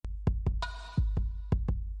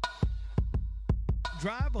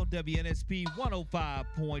Drive on WNSP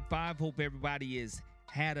 105.5. Hope everybody has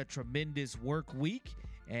had a tremendous work week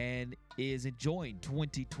and is enjoying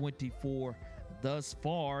 2024 thus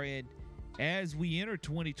far. And as we enter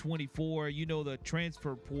 2024, you know, the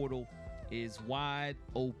transfer portal is wide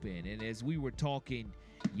open. And as we were talking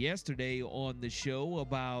yesterday on the show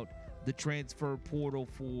about the transfer portal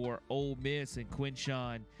for Ole Miss and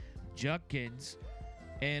Quinshon Judkins,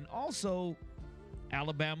 and also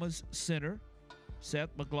Alabama's center, Seth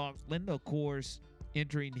McLaughlin, of course,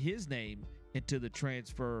 entering his name into the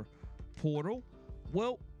transfer portal.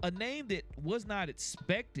 Well, a name that was not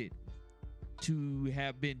expected to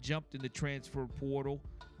have been jumped in the transfer portal,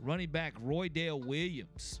 running back Roydell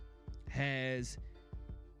Williams has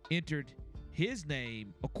entered his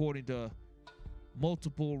name according to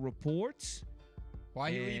multiple reports.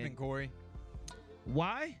 Why are you leaving, Corey?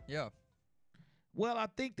 Why? Yeah. Well, I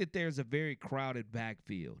think that there's a very crowded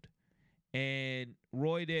backfield, and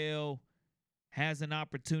Roydell has an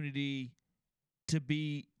opportunity to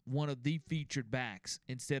be one of the featured backs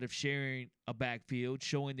instead of sharing a backfield,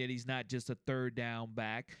 showing that he's not just a third down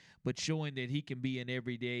back, but showing that he can be an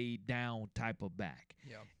everyday down type of back.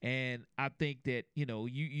 Yeah. And I think that, you know,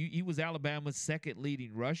 he was Alabama's second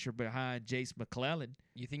leading rusher behind Jace McClellan.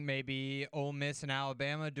 You think maybe Ole Miss and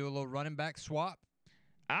Alabama do a little running back swap?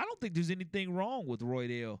 I don't think there's anything wrong with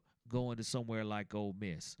Roydell going to somewhere like Ole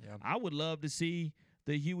Miss. Yeah. I would love to see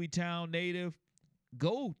the Hueytown native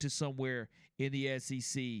go to somewhere in the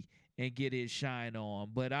SEC and get his shine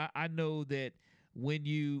on. But I know that when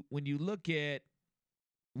you look at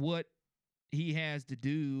what he has to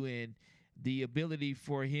do and the ability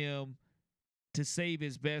for him to save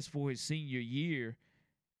his best for his senior year,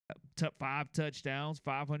 5 touchdowns,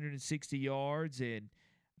 560 yards, and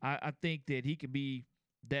I think that he could be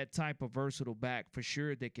that type of versatile back for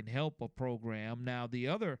sure that can help a program. Now, the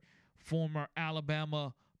other former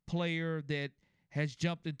Alabama player that has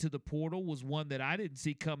jumped into the portal was one that I didn't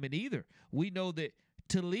see coming either. We know that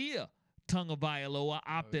Talia Tungavailoa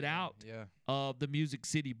opted out of the Music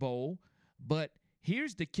City Bowl, but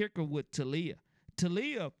here's the kicker with Talia.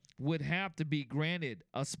 Talia would have to be granted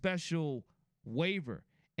a special waiver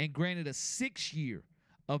and granted a 6-year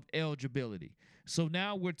of eligibility. So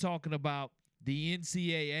now we're talking about the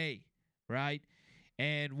NCAA, right?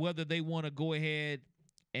 And whether they want to go ahead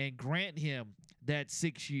and grant him that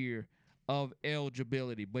 6-year of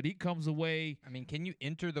eligibility. But he comes away. I mean, can you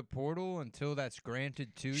enter the portal until that's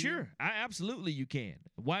granted to you? Sure, absolutely you can.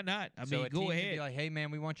 Why not? I mean, go ahead. Can be like, hey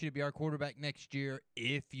man, we want you to be our quarterback next year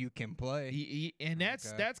if you can play.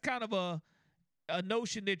 That's kind of a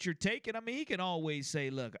notion that you're taking. I mean, he can always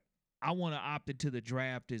say, look, I want to opt into the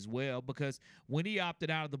draft as well, because when he opted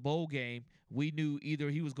out of the bowl game, we knew either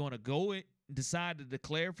he was going to go and decide to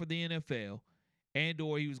declare for the NFL and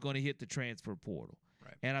or he was going to hit the transfer portal.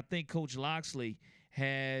 Right. And I think Coach Loxley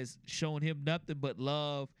has shown him nothing but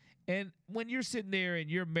love. And when you're sitting there and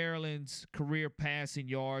you're Maryland's career passing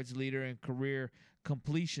yards leader and career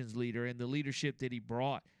completions leader, and the leadership that he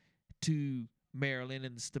brought to Maryland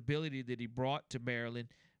and the stability that he brought to Maryland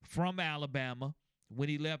from Alabama when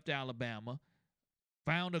he left Alabama,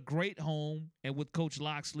 found a great home, and with Coach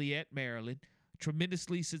Loxley at Maryland,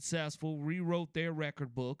 tremendously successful, rewrote their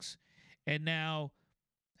record books, and now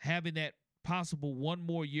having that possible one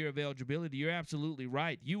more year of eligibility, you're absolutely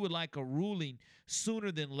right. You would like a ruling sooner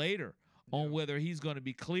than later on whether he's going to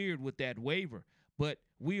be cleared with that waiver. But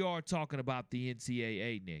we are talking about the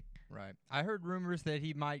NCAA, Nick. Right. I heard rumors that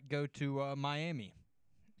he might go to Miami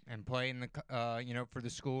and play in the, for the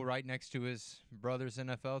school right next to his brother's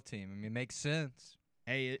NFL team. I mean, it makes sense.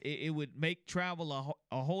 Hey, it would make travel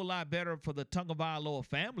a whole lot better for the Tungavailoa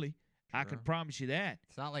family. Sure. I can promise you that.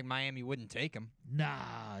 It's not like Miami wouldn't take him.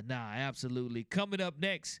 Nah, absolutely. Coming up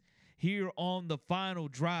next here on The Final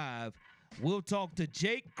Drive, we'll talk to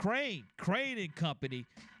Jake Crane & Company.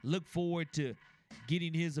 Look forward to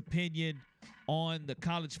getting his opinion on the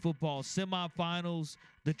college football semifinals,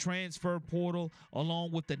 the transfer portal,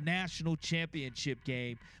 along with the national championship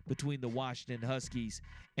game between the Washington Huskies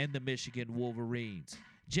and the Michigan Wolverines.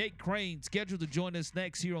 Jake Crane scheduled to join us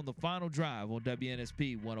next here on The Final Drive on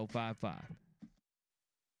WNSP 105.5.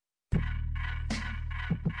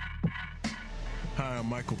 Hi, I'm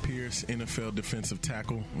Michael Pierce, NFL defensive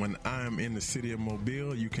tackle. When I am in the city of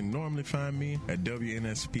Mobile, you can normally find me at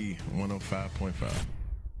WNSP 105.5.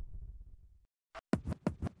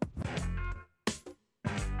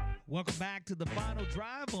 Welcome back to The Final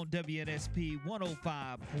Drive on WNSP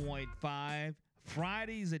 105.5.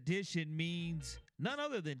 Friday's edition means none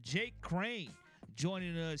other than Jake Crane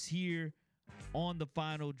joining us here on the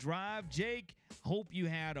final drive. Jake, hope you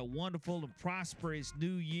had a wonderful and prosperous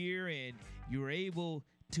new year and you were able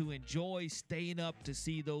to enjoy staying up to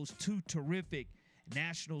see those two terrific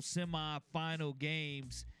national semifinal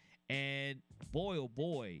games. And boy, oh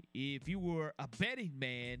boy, if you were a betting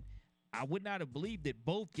man, I would not have believed that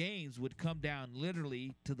both games would come down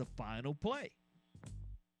literally to the final play.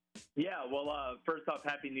 Yeah, well, first off,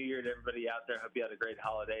 Happy New Year to everybody out there. Hope you had a great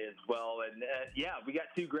holiday as well. And, yeah, we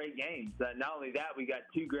got two great games. Not only that, we got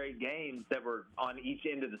two great games that were on each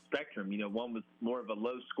end of the spectrum. You know, one was more of a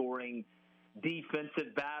low-scoring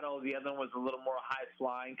defensive battle. The other one was a little more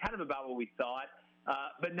high-flying, kind of about what we thought.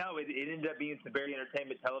 But, no, it ended up being some very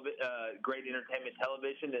great entertainment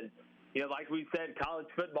television. And, you know, like we said, college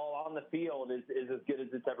football on the field is as good as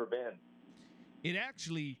it's ever been. It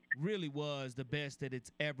actually really was the best that it's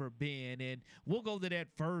ever been. And we'll go to that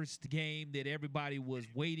first game that everybody was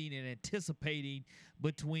waiting and anticipating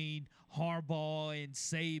between Harbaugh and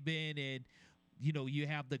Saban. And, you know, you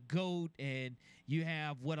have the GOAT and you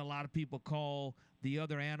have what a lot of people call the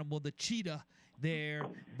other animal, the cheetah there.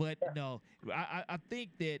 But, no, I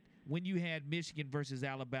think that when you had Michigan versus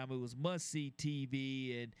Alabama, it was must-see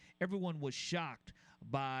TV, and everyone was shocked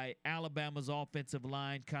by Alabama's offensive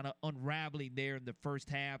line kind of unraveling there in the first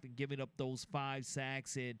half and giving up those 5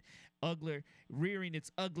 sacks and rearing its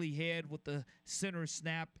ugly head with the center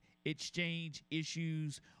snap exchange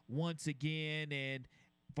issues once again. And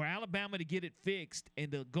for Alabama to get it fixed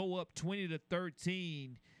and to go up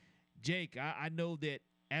 20-13, Jake, I know that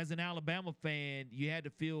as an Alabama fan, you had to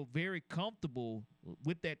feel very comfortable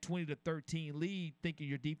with that 20-13 lead, thinking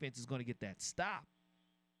your defense is going to get that stop.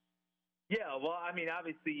 Yeah, well, I mean,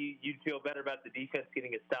 obviously you'd feel better about the defense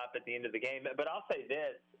getting a stop at the end of the game. But I'll say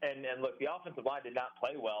this, and look, the offensive line did not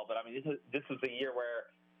play well, but I mean, this was a year where,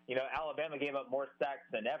 you know, Alabama gave up more sacks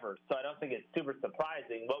than ever, so I don't think it's super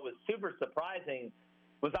surprising. What was super surprising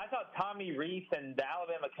was I thought Tommy Rees and the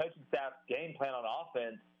Alabama coaching staff's game plan on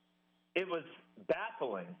offense, it was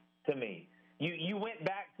baffling to me. You went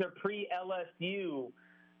back to pre-LSU,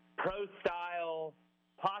 pro-style,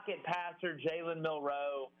 pocket passer Jalen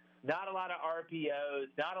Milroe, not a lot of RPOs,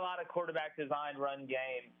 not a lot of quarterback-designed run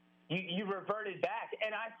game. You reverted back,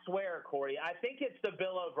 and I swear, Corey, I think it's the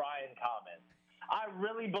Bill O'Brien comment. I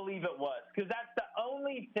really believe it was, because that's the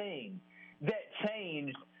only thing that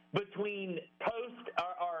changed between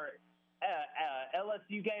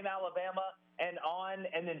LSU game Alabama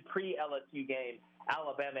and then pre-LSU game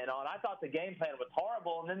Alabama and on. I thought the game plan was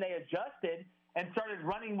horrible, and then they adjusted and started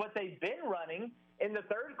running what they've been running in the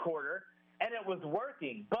third quarter, and it was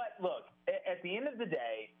working. But, look, at the end of the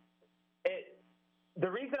day, the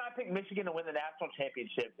reason I picked Michigan to win the national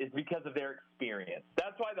championship is because of their experience.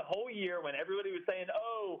 That's why the whole year when everybody was saying,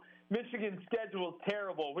 oh, Michigan's schedule is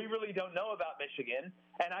terrible, we really don't know about Michigan.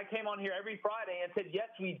 And I came on here every Friday and said, yes,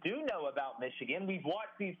 we do know about Michigan. We've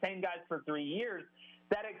watched these same guys for 3 years.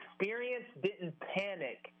 That experience didn't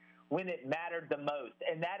panic when it mattered the most.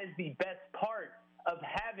 And that is the best part of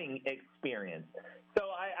having experience. So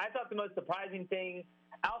I thought the most surprising thing,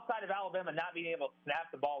 outside of Alabama not being able to snap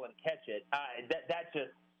the ball and catch it, that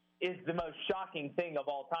just is the most shocking thing of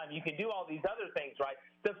all time. You can do all these other things, right?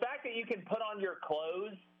 The fact that you can put on your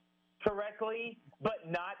clothes correctly but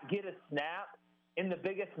not get a snap in the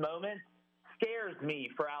biggest moments scares me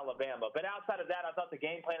for Alabama. But outside of that, I thought the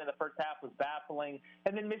game plan in the first half was baffling,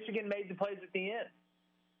 and then Michigan made the plays at the end.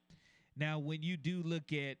 Now, when you do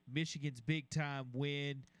look at Michigan's big-time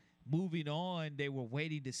win, moving on, they were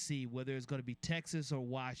waiting to see whether it's going to be Texas or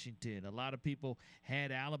Washington. A lot of people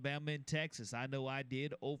had Alabama and Texas. I know I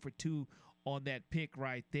did, 0 for 2 on that pick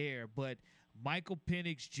right there. But Michael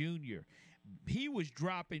Penix Jr., he was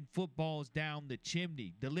dropping footballs down the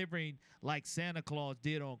chimney, delivering like Santa Claus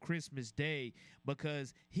did on Christmas Day,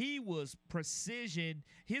 because he was precision.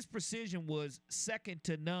 His precision was second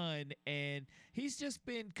to none, and he's just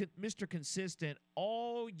been Mr. Consistent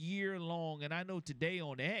all year long. And I know today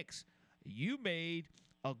on X, you made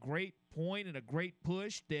a great point and a great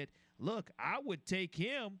push that, look, I would take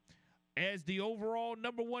him as the overall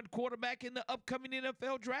 #1 quarterback in the upcoming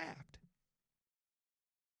NFL draft.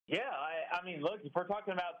 Yeah, I mean, look, if we're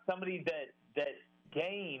talking about somebody that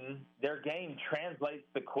their game translates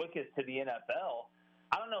the quickest to the NFL,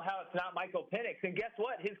 I don't know how it's not Michael Penix. And guess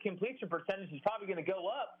what? His completion percentage is probably going to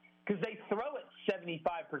go up because they throw it 75%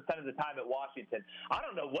 of the time at Washington. I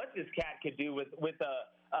don't know what this cat could do with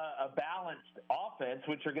a balanced offense,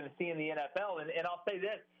 which you're going to see in the NFL. And I'll say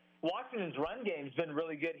this, Washington's run game's been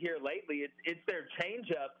really good here lately. It's their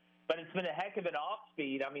changeup, but it's been a heck of an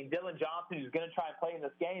off-speed. I mean, Dylan Johnson, who's going to try and play in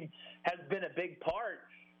this game, has been a big part.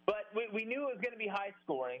 But we knew it was going to be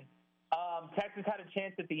high-scoring. Texas had a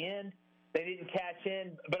chance at the end. They didn't cash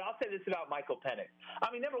in. But I'll say this about Michael Penix.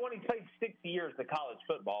 I mean, number one, he played 6 years of college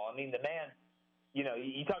football. I mean, the man, you know,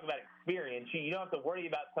 you talk about experience. You don't have to worry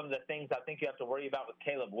about some of the things I think you have to worry about with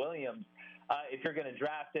Caleb Williams if you're going to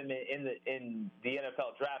draft him in the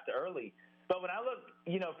NFL draft early. But when I look,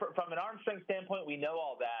 you know, from an arm strength standpoint, we know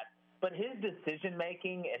all that. But his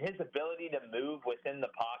decision-making and his ability to move within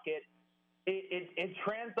the pocket, it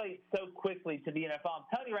translates so quickly to the NFL. I'm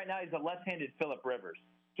telling you right now, he's a left-handed Phillip Rivers.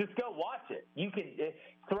 Just go watch it. You can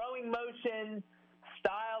throwing motion,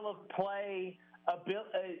 style of play,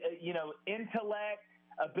 intellect,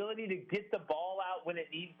 ability to get the ball out when it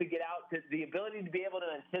needs to get out, the ability to be able to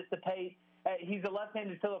anticipate. He's a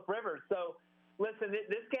left-handed Phillip Rivers. So, listen,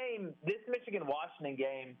 this Michigan-Washington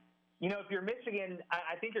game, you know, if you're Michigan,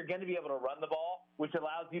 I think you're going to be able to run the ball, which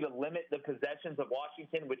allows you to limit the possessions of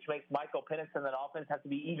Washington, which makes Michael Penix and that offense have to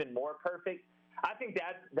be even more perfect. I think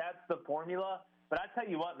that's the formula. But I tell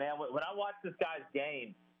you what, man, when I watch this guy's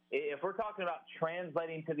game, if we're talking about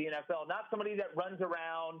translating to the NFL, not somebody that runs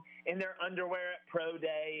around in their underwear at pro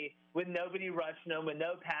day with nobody rushing them, with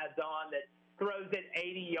no pads on, that throws it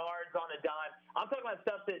 80 yards on a dime. I'm talking about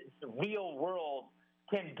stuff that's real world,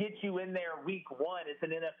 can get you in there week one as an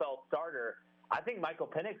NFL starter. I think Michael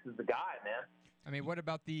Penix is the guy, man. I mean, what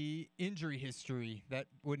about the injury history that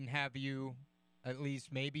wouldn't have you at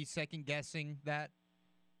least maybe second-guessing that?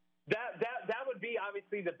 That would be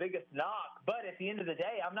obviously the biggest knock. But at the end of the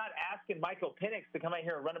day, I'm not asking Michael Penix to come out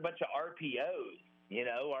here and run a bunch of RPOs, you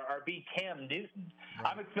know, or be Cam Newton.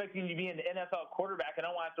 Right. I'm expecting you to be an NFL quarterback, and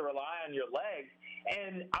I don't have to rely on your legs.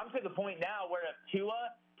 And I'm to the point now where if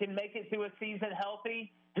Tua can make it through a season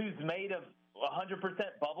healthy, who's made of 100%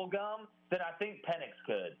 bubble gum, then I think Penix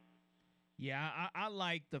could. Yeah, I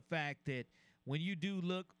like the fact that when you do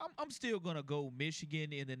look, I'm still going to go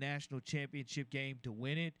Michigan in the national championship game to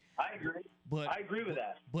win it. I agree. I agree with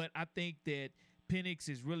that. But I think that Penix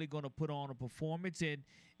is really going to put on a performance. And,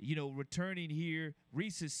 you know, returning here,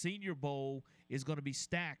 Reese's Senior Bowl is going to be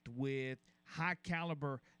stacked with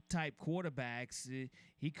high-caliber type quarterbacks.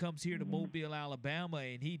 He comes here to Mobile, Alabama,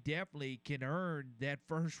 and he definitely can earn that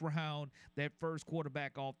first round, that first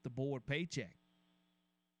quarterback off the board paycheck.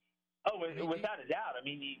 Oh, without a doubt. I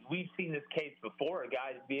mean, we've seen this case before,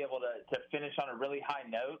 guys be able to finish on a really high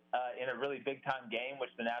note in a really big-time game, which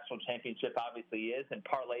the national championship obviously is, and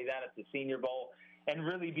parlay that at the Senior Bowl and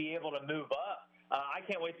really be able to move up. I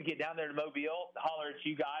can't wait to get down there to Mobile, holler at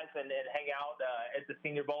you guys, and hang out at the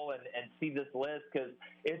Senior Bowl and see this list, because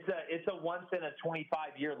it's a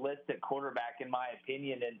once-in-a-25-year list at quarterback, in my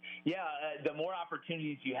opinion. And, yeah, the more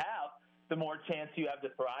opportunities you have, the more chance you have to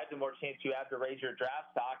thrive, the more chance you have to raise your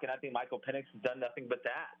draft stock, and I think Michael Penix has done nothing but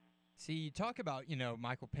that. See, you talk about, you know,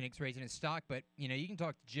 Michael Penix raising his stock, but, you know, you can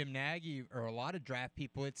talk to Jim Nagy or a lot of draft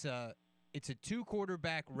people. It's a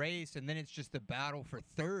two-quarterback race, and then it's just a battle for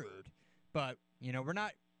third. But, you know,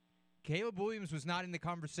 Caleb Williams was not in the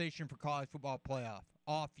conversation for college football playoff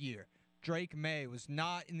off year. Drake May was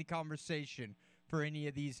not in the conversation for any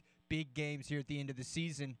of these big games here at the end of the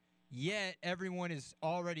season. Yet everyone is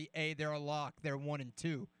already, they're a lock. They're 1 and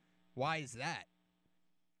 2. Why is that?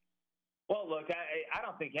 Well, look, I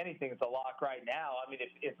don't think anything's a lock right now. I mean,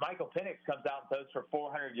 if Michael Penix comes out and throws for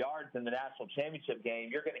 400 yards in the national championship game,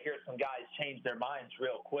 you're going to hear some guys change their minds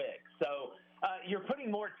real quick. So you're putting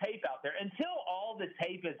more tape out there. Until all the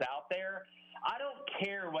tape is out there, I don't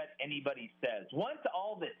care what anybody says. Once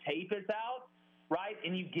all the tape is out, right,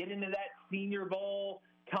 and you get into that Senior Bowl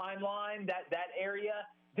timeline, that area,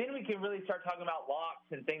 then we can really start talking about locks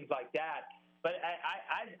and things like that. But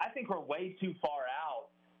I think we're way too far out.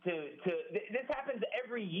 This happens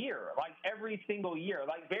every year, like every single year.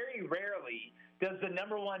 Like very rarely does the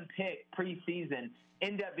number one pick preseason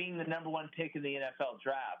end up being the number one pick in the NFL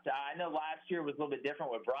draft. I know last year was a little bit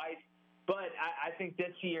different with Bryce, but I think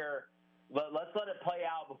this year, let's let it play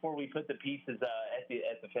out before we put the pieces at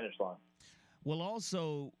the finish line. Well,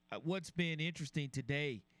 also, what's been interesting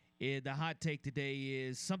today, the hot take today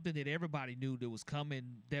is something that everybody knew that was coming.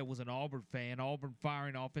 That was an Auburn fan. Auburn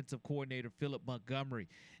firing offensive coordinator Philip Montgomery.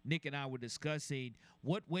 Nick and I were discussing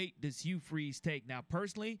what weight does Hugh Freeze take. Now,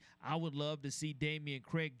 personally, I would love to see Damian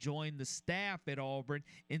Craig join the staff at Auburn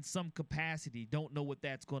in some capacity. Don't know what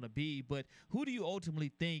that's going to be, but who do you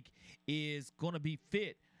ultimately think is going to be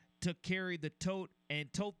fit to carry the tote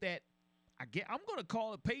that? I'm going to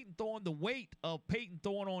call it Peyton Thorne, the weight of Peyton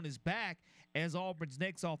Thorne on his back as Auburn's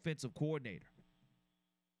next offensive coordinator.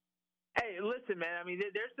 Hey, listen, man. I mean,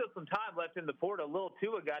 there's still some time left in the portal. Lil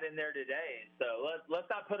Tua got in there today, so let's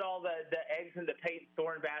not put all the eggs in the Peyton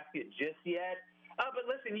Thorne basket just yet. But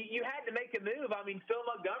listen, you had to make a move. I mean, Phil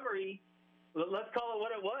Montgomery, let's call it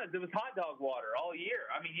what it was. It was hot dog water all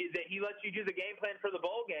year. I mean, he lets you do the game plan for the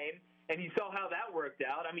bowl game, and you saw how that worked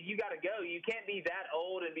out. I mean, you got to go. You can't be that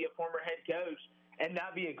old and be a former head coach and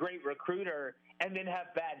not be a great recruiter and then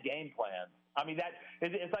have bad game plans. I mean,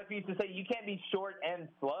 it's like we used to say, you can't be short and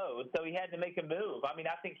slow. So he had to make a move. I mean,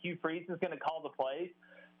 I think Hugh Freeze is going to call the plays.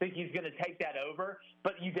 I think he's going to take that over.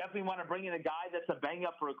 But you definitely want to bring in a guy that's a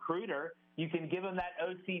bang-up recruiter. You can give him that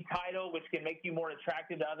OC title, which can make you more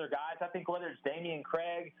attractive to other guys. I think whether it's Damian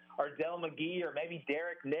Craig or Dell McGee or maybe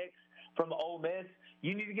Derek Nix from Ole Miss,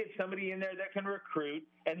 you need to get somebody in there that can recruit,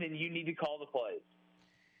 and then you need to call the plays.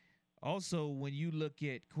 Also, when you look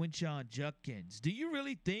at Quinshon Judkins, do you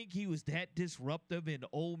really think he was that disruptive in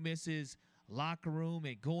Ole Miss's locker room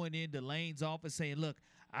and going into Lane's office saying, look,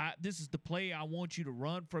 this is the play I want you to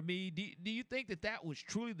run for me? Do you think that was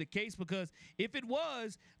truly the case? Because if it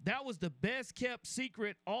was, that was the best kept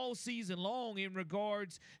secret all season long in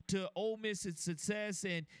regards to Ole Miss's success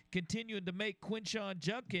and continuing to make Quinshon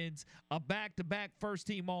Judkins a back-to-back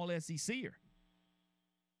first-team All-SECer.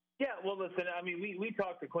 Yeah, well, listen, I mean, we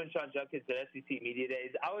talked to Quinshon Judkins at SEC Media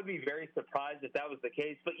Days. I would be very surprised if that was the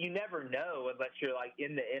case, but you never know unless you're, like,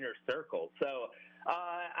 in the inner circle. So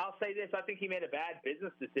I'll say this. I think he made a bad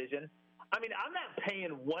business decision. I mean, I'm not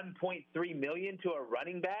paying $1.3 million to a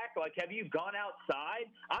running back. Like, have you gone outside?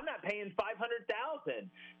 I'm not paying $500,000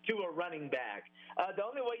 to a running back. The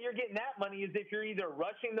only way you're getting that money is if you're either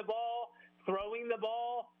rushing the ball, throwing the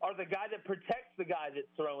ball, or the guy that protects the guy that's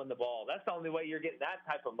throwing the ball. That's the only way you're getting that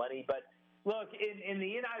type of money. But look, in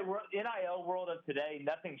the NIL world of today,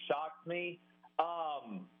 nothing shocks me.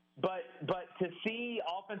 But to see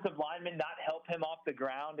offensive linemen not help him off the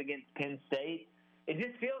ground against Penn State, it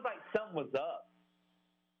just feels like something was up.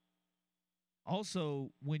 Also,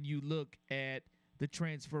 when you look at the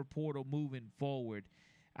transfer portal moving forward,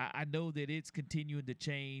 I know that it's continuing to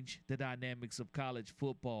change the dynamics of college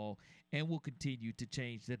football and will continue to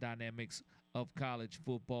change the dynamics of college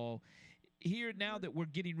football. Here, now that we're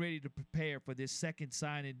getting ready to prepare for this second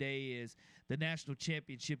signing day as the national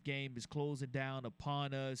championship game is closing down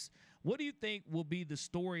upon us, what do you think will be the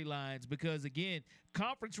storylines? Because, again,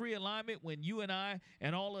 conference realignment, when you and I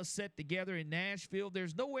and all us sat together in Nashville,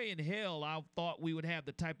 there's no way in hell I thought we would have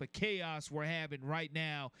the type of chaos we're having right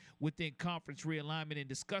now within conference realignment and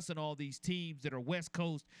discussing all these teams that are West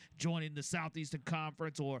Coast joining the Southeastern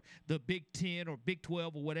Conference or the Big 10 or Big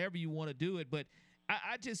 12 or whatever you want to do it. But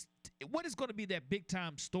what is going to be that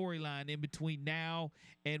big-time storyline in between now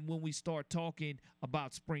and when we start talking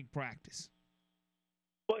about spring practice?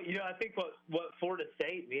 Well, I think what Florida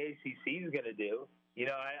State and the ACC is going to do,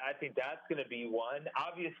 I think that's going to be one.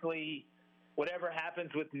 Obviously, whatever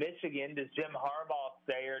happens with Michigan, does Jim Harbaugh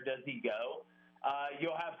stay or does he go?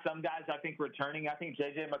 You'll have some guys, I think, returning. I think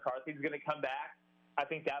J.J. McCarthy is going to come back. I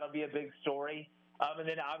think that'll be a big story. And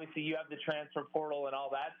then, obviously, you have the transfer portal and all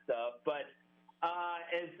that stuff. But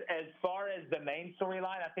as far as the main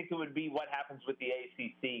storyline, I think it would be what happens with the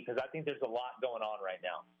ACC because I think there's a lot going on right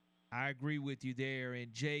now. I agree with you there.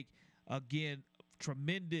 And, Jake, again,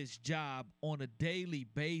 tremendous job on a daily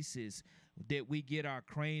basis that we get our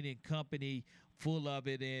Crane and Company full of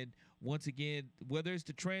it. And, once again, whether it's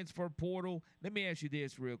the transfer portal, let me ask you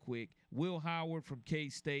this real quick. Will Howard from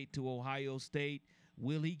K-State to Ohio State,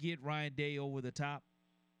 will he get Ryan Day over the top?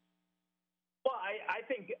 Well, I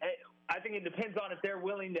think it depends on if they're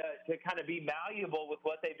willing to kind of be malleable with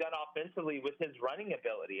what they've done offensively with his running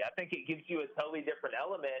ability. I think it gives you a totally different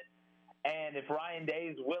element. And if Ryan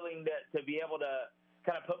Day is willing to be able to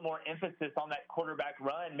kind of put more emphasis on that quarterback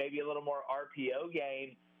run, maybe a little more RPO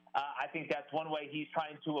game, I think that's one way he's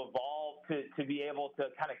trying to evolve to be able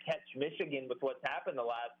to kind of catch Michigan with what's happened the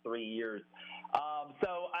last 3 years.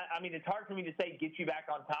 So, I mean, it's hard for me to say get you back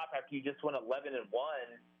on top after you just went 11-1,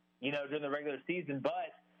 during the regular season.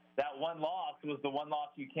 But that one loss was the one loss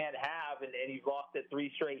you can't have, and you've lost it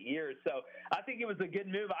 3 straight years. So I think it was a good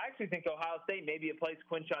move. I actually think Ohio State maybe a place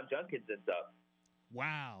Quinshon Judkins ends up.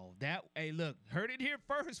 Wow. Hey, look, heard it here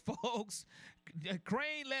first, folks.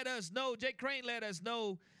 Crane let us know. Jake Crane let us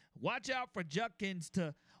know. Watch out for Judkins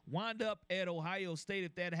to wind up at Ohio State.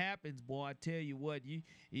 If that happens, boy, I tell you what,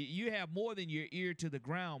 you have more than your ear to the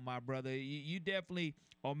ground, my brother. You definitely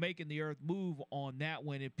are making the earth move on that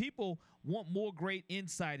one. If people want more great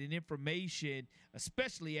insight and information,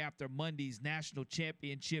 especially after Monday's national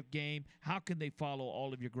championship game, how can they follow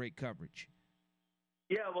all of your great coverage?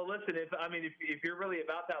 Yeah, well, listen, if you're really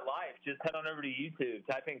about that life, just head on over to YouTube.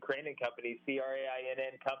 Type in Crane & Company,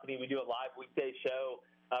 CRAINN Company. We do a live weekday show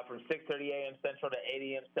from 6:30 a.m. Central to 8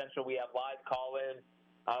 a.m. Central. We have live call-ins.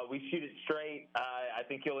 We shoot it straight. I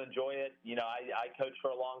think you'll enjoy it. I coached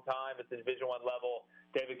for a long time at the Division I level.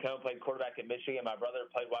 David Cohn played quarterback at Michigan. My brother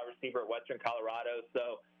played wide receiver at Western Colorado.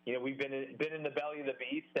 So, we've been in the belly of the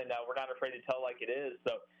beast, and we're not afraid to tell like it is.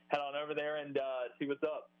 So head on over there and see what's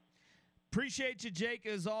up. Appreciate you, Jake,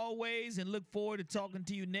 as always, and look forward to talking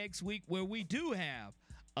to you next week where we do have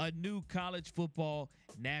a new college football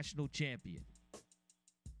national champion.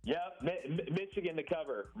 Yep, Michigan to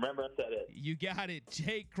cover. Remember I said it. You got it.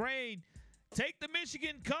 Jake Crain, take the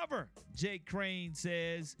Michigan cover. Jake Crain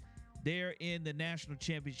says they're in the national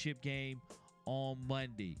championship game on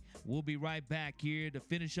Monday. We'll be right back here to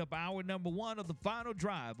finish up hour number 1 of the final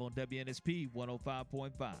drive on WNSP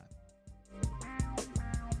 105.5.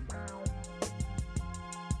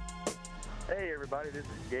 Hey everybody, this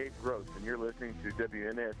is Gabe Gross, and you're listening to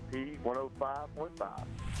WNSP 105.5.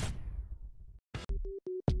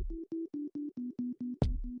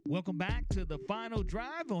 Welcome back to the final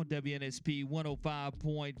drive on WNSP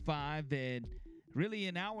 105.5. And really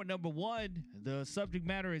in hour number 1, the subject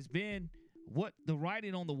matter has been what the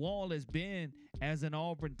writing on the wall has been as an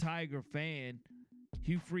Auburn Tiger fan.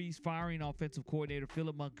 Hugh Freeze firing offensive coordinator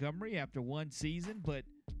Philip Montgomery after one season, but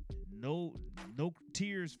no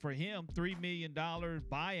tears for him. $3 million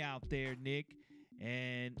buyout there, Nick.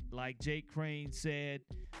 And like Jake Crain said,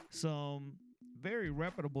 some very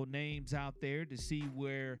reputable names out there to see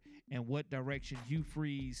where and what direction Hugh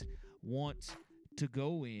Freeze wants to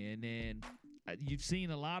go in. And you've seen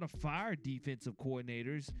a lot of fired defensive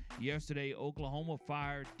coordinators. Yesterday, Oklahoma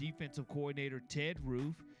fired defensive coordinator Ted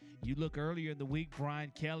Roof. You look earlier in the week,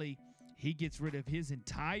 Brian Kelly, he gets rid of his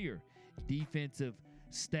entire defensive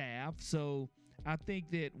staff. So I think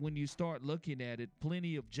that when you start looking at it,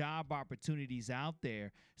 plenty of job opportunities out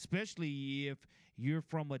there, especially if you're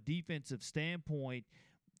from a defensive standpoint.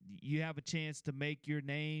 You have a chance to make your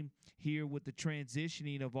name here with the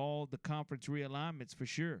transitioning of all the conference realignments for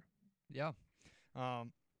sure. Yeah.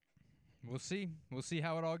 We'll see. We'll see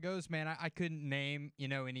how it all goes, man. I couldn't name,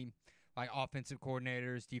 any like offensive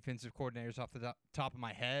coordinators, defensive coordinators off the top of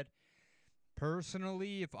my head.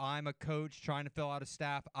 Personally, if I'm a coach trying to fill out a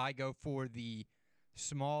staff, I go for the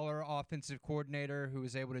smaller offensive coordinator who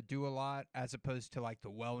is able to do a lot as opposed to like the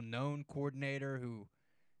well-known coordinator who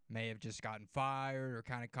may have just gotten fired or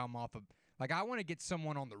kind of come off of – like I want to get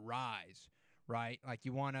someone on the rise, right? Like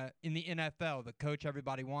you want to – in the NFL, the coach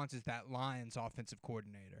everybody wants is that Lions offensive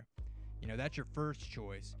coordinator. That's your first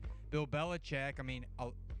choice. Bill Belichick,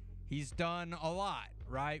 he's done a lot,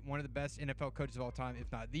 right? One of the best NFL coaches of all time,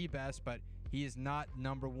 if not the best, but he is not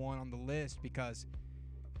number one on the list because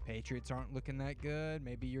Patriots aren't looking that good.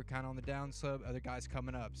 Maybe you're kind of on the downslope, other guys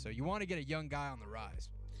coming up. So you want to get a young guy on the rise.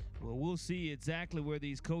 Well, we'll see exactly where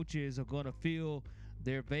these coaches are going to fill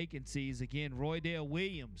their vacancies. Again, Roydale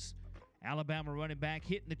Williams, Alabama running back,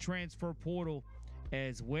 hitting the transfer portal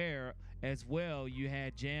as well. You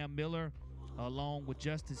had Jam Miller along with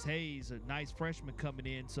Justice Hayes, a nice freshman coming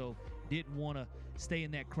in, so didn't want to stay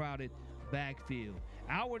in that crowded backfield.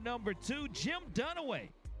 Hour number 2, Jim Dunaway,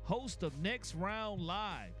 host of Next Round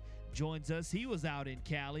Live, joins us. He was out in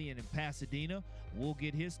Cali and in Pasadena. We'll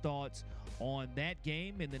get his thoughts on that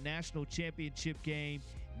game and the national championship game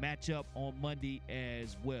matchup on Monday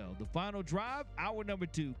as well. The final drive, hour number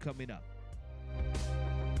 2 coming up.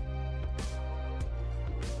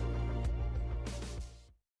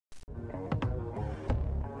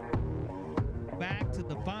 Back to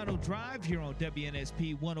the final drive here on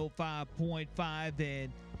WNSP 105.5,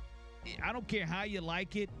 and I don't care how you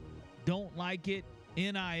like it, don't like it,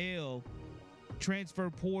 NIL, transfer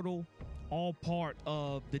portal, all part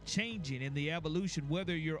of the changing and the evolution,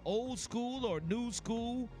 whether you're old school or new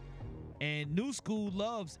school. And new school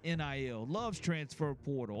loves NIL, loves transfer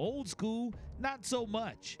portal. Old school, not so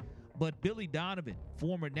much. But Billy Donovan,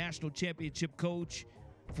 former national championship coach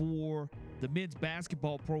for the men's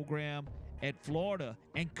basketball program at Florida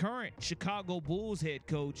and current Chicago Bulls head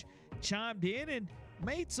coach, chimed in and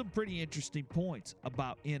made some pretty interesting points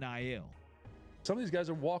about NIL. Some of these guys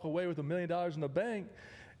will walk away with $1 million in the bank,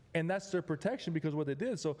 and that's their protection because of what they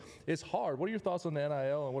did. So it's hard. What are your thoughts on the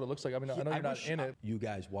NIL and what it looks like? I know you're not in it. You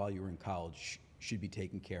guys, while you're in college, should be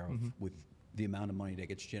taken care of with the amount of money that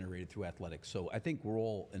gets generated through athletics. So I think we're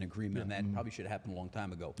all in agreement on that. Probably should have happened a long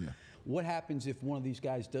time ago. Yeah. What happens if one of these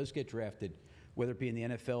guys does get drafted, whether it be in the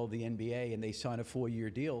NFL, the NBA, and they sign a 4-year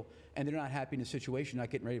deal, and they're not happy in the situation, not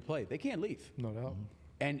getting ready to play? They can't leave. No doubt.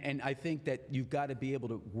 And I think that you've got to be able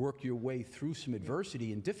to work your way through some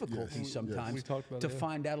adversity and difficulty sometimes to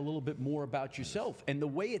find out a little bit more about yourself. And the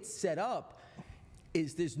way it's set up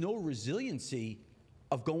is there's no resiliency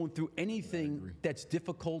of going through anything that's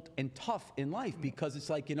difficult and tough in life, because it's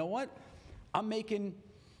like, you know what? I'm making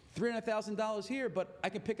 $300,000 here, but I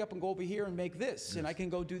can pick up and go over here and make this, and I can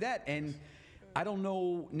go do that. And I don't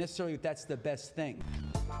know necessarily if that's the best thing.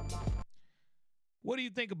 What do you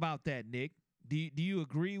think about that, Nick? Do you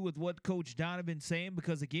agree with what Coach Donovan's saying?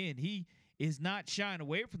 Because, again, he is not shying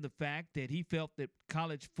away from the fact that he felt that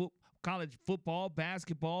college football,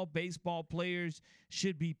 basketball, baseball players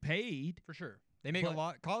should be paid. For sure. They make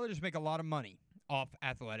colleges make a lot of money off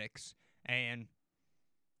athletics, and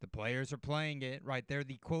the players are playing it, right? They're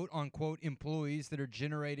the quote-unquote employees that are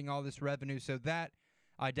generating all this revenue, so that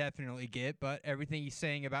I definitely get. But everything he's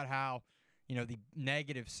saying about how, the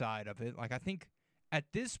negative side of it, I think at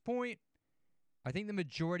this point, I think the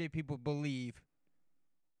majority of people believe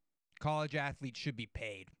college athletes should be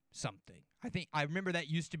paid something. I remember that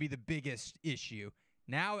used to be the biggest issue.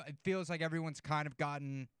 Now it feels like everyone's kind of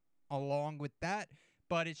gotten along with that,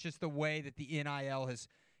 but it's just the way that the NIL has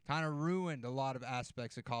kind of ruined a lot of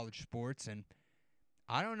aspects of college sports, and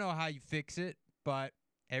I don't know how you fix it, but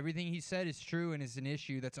everything he said is true and is an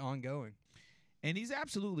issue that's ongoing. And he's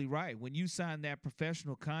absolutely right. When you sign that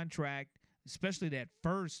professional contract, especially that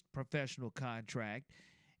first professional contract,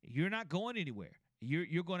 you're not going anywhere.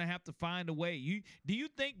 You're going to have to find a way. Do you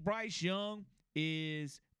think Bryce Young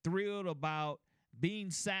is thrilled about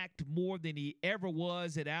being sacked more than he ever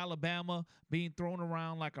was at Alabama, being thrown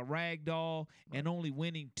around like a rag doll, and only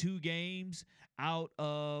winning 2 games out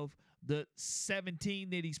of the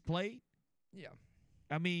 17 that he's played? Yeah.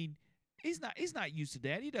 I mean, he's not used to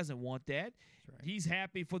that. He doesn't want that. That's right. He's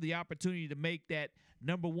happy for the opportunity to make that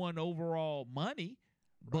number 1 overall money,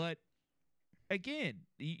 but again,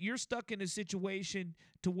 you're stuck in a situation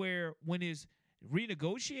to where when his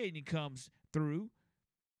renegotiating comes through,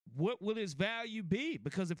 what will his value be?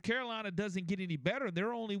 Because if Carolina doesn't get any better,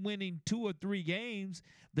 they're only winning 2 or 3 games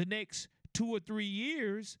the next 2 or 3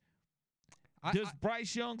 years. Does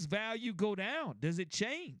Bryce Young's value go down? Does it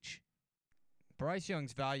change? Bryce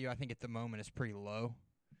Young's value, I think, at the moment is pretty low.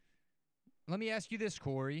 Let me ask you this,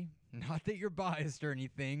 Corey. Not that you're biased or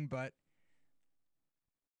anything, but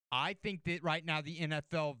I think that right now the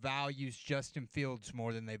NFL values Justin Fields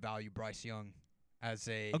more than they value Bryce Young as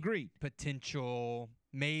a potential,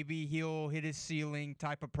 maybe he'll hit his ceiling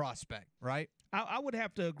type of prospect, right? I would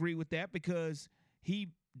have to agree with that because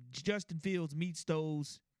Justin Fields meets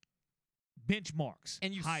those benchmarks.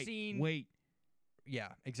 And you've height, seen weight. Yeah,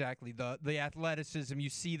 exactly. The athleticism, you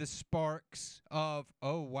see the sparks of,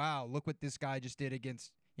 oh wow, look what this guy just did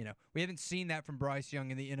against, we haven't seen that from Bryce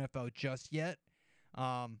Young in the NFL just yet.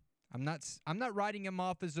 I'm not writing him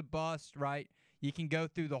off as a bust, right? You can go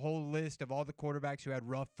through the whole list of all the quarterbacks who had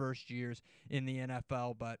rough first years in the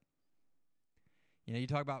NFL, but you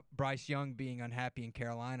talk about Bryce Young being unhappy in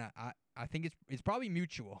Carolina. I think it's probably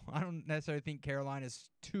mutual. I don't necessarily think Carolina's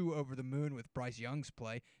too over the moon with Bryce Young's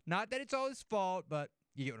play. Not that it's all his fault, but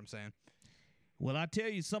you get what I'm saying. Well, I tell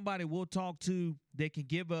you, somebody we'll talk to that can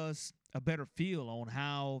give us a better feel on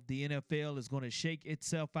how the NFL is going to shake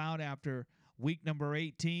itself out after week number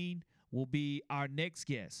 18 will be our next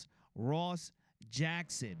guest, Ross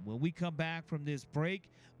Jackson. When we come back from this break,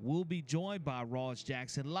 we'll be joined by Ross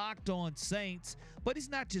Jackson, locked on Saints, but he's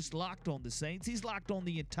not just locked on the Saints, he's locked on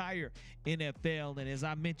the entire NFL. And as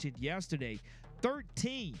I mentioned yesterday,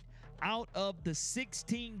 13 out of the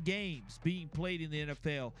 16 games being played in the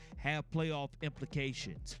NFL have playoff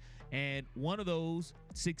implications. And one of those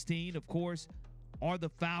 16, of course, are the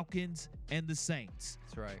Falcons and the Saints.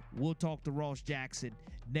 That's right. We'll talk to Ross Jackson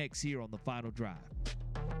next here on The Final Drive.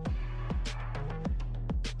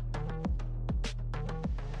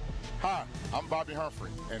 Hi, I'm Bobby Humphrey,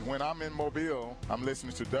 and when I'm in Mobile, I'm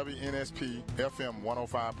listening to WNSP FM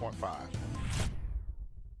 105.5.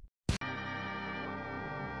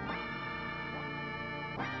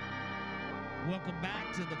 Welcome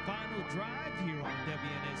back to The Final Drive here on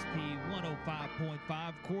WNSP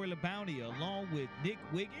 105.5. Corey LeBounty along with Nick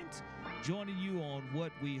Wiggins joining you on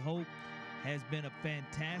what we hope has been a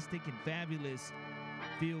fantastic and fabulous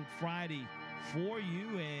Field Friday for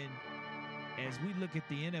you. And as we look at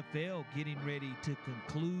the NFL getting ready to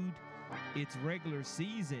conclude its regular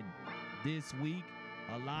season this week,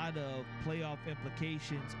 a lot of playoff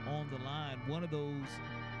implications on the line. One of those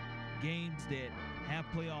games that have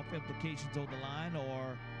playoff implications on the line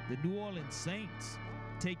are the New Orleans Saints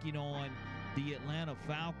taking on the Atlanta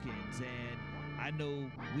Falcons. And I know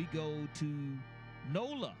we go to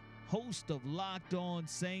NOLA, host of Locked On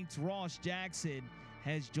Saints. Ross Jackson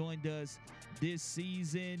has joined us this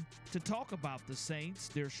season to talk about the Saints,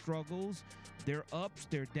 their struggles, their ups,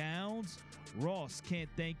 their downs. Ross, can't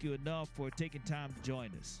thank you enough for taking time to join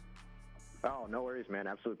us. Oh, no worries, man.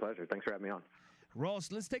 Absolute pleasure. Thanks for having me on.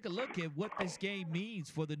 Ross, let's take a look at what this game means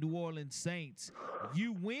for the New Orleans Saints.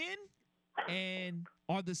 You win, And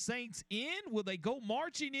are the Saints in? Will they go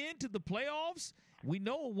marching into the playoffs? We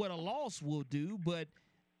know what a loss will do, but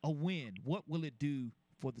a win, what will it do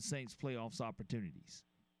for the Saints' playoffs opportunities?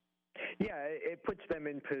 Yeah, it puts them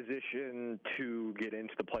in position to get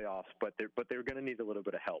into the playoffs, but they're going to need a little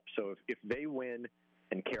bit of help. So if they win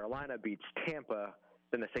and Carolina beats Tampa,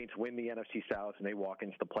 then the Saints win the NFC South and they walk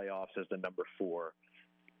into the playoffs as the number 4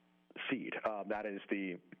 seed. That is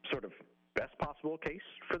the sort of best possible case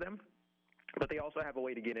for them. But they also have a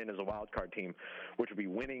way to get in as a wild card team, which would be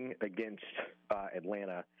winning against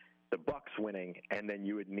Atlanta, the Bucks winning, and then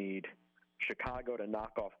you would need Chicago to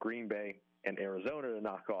knock off Green Bay and Arizona to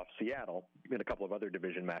knock off Seattle and a couple of other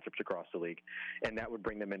division matchups across the league. And that would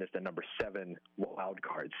bring them in as the number 7 wild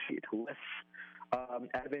card seed. Less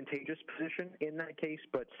advantageous position in that case,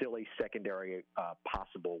 but still a secondary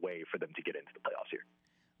possible way for them to get into the playoffs here.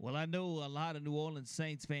 Well, I know a lot of New Orleans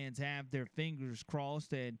Saints fans have their fingers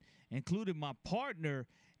crossed, and including my partner,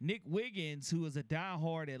 Nick Wiggins, who is a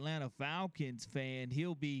diehard Atlanta Falcons fan.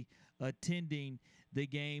 He'll be attending the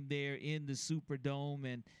game there in the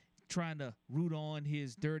Superdome and trying to root on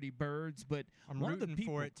his Dirty Birds. But I'm rooting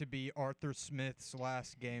for it to be Arthur Smith's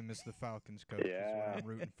last game as the Falcons coach. Yeah. Is what I'm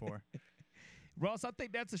rooting for. Ross, I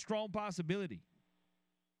think that's a strong possibility.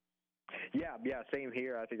 Yeah, same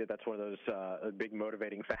here. I think that's one of those big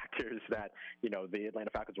motivating factors that, the Atlanta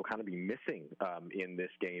Falcons will kind of be missing in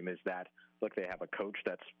this game is that, look, they have a coach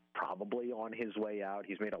that's probably on his way out.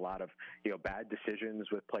 He's made a lot of, bad decisions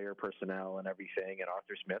with player personnel and everything, and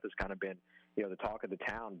Arthur Smith has kind of been, the talk of the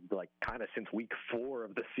town, like kind of since week 4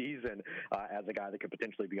 of the season as a guy that could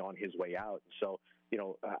potentially be on his way out. So,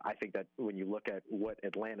 I think that when you look at what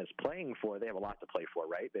Atlanta's playing for, they have a lot to play for,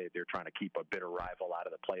 right? They're trying to keep a bitter rival out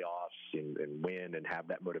of the playoffs and win and have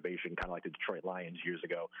that motivation, kind of like the Detroit Lions years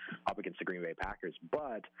ago up against the Green Bay Packers.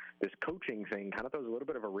 But this coaching thing kind of throws a little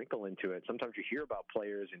bit of a wrinkle into it. Sometimes you hear about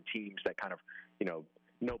players and teams that kind of,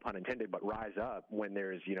 no pun intended, but rise up when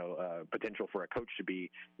there's, potential for a coach to be,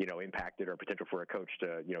 impacted or potential for a coach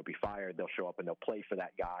to, be fired. They'll show up and they'll play for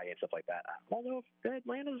that guy and stuff like that. I don't know if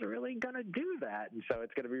Atlanta's really going to do that. And so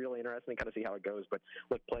it's going to be really interesting to kind of see how it goes. But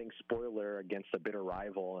look, playing spoiler against a bitter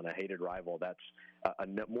rival and a hated rival, that's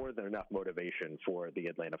more than enough motivation for the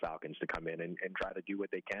Atlanta Falcons to come in and try to do what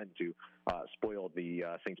they can to spoil the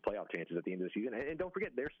Saints playoff chances at the end of the season. And don't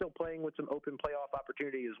forget, they're still playing with some open playoff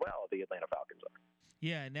opportunity as well, the Atlanta Falcons are.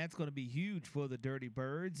 Yeah, and that's going to be huge for the Dirty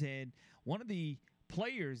Birds. And one of the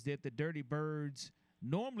players that the Dirty Birds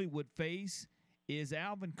normally would face is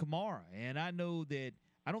Alvin Kamara. And I know that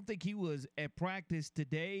I don't think he was at practice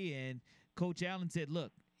today. And Coach Allen said,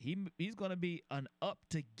 look, he's going to be an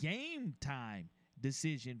up-to-game time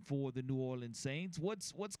decision for the New Orleans Saints.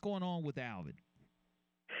 What's going on with Alvin?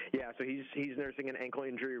 Yeah, so he's nursing an ankle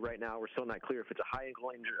injury right now. We're still not clear if it's a high ankle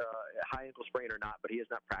sprain or not, but he has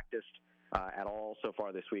not practiced at all so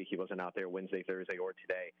far this week. He wasn't out there Wednesday, Thursday, or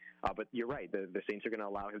today. But you're right. The Saints are going to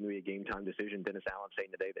allow him to be a game-time decision. Dennis Allen saying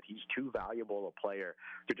today that he's too valuable a player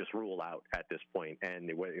to just rule out at this point. And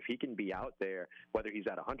if he can be out there, whether he's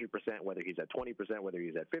at 100%, whether he's at 20%, whether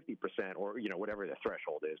he's at 50%, or, whatever the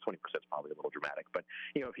threshold is, 20% is probably a little dramatic. But,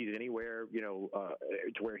 if he's anywhere,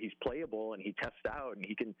 to where he's playable and he tests out and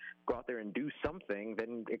he can go out there and do something,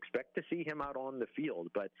 then expect to see him out on the field.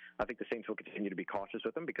 But I think the Saints will continue to be cautious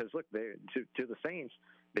with him because, look, to the Saints,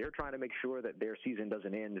 they're trying to make sure that their season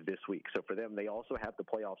doesn't end this week. So for them, they also have the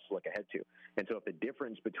playoffs to look ahead to. And so if the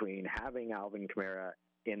difference between having Alvin Kamara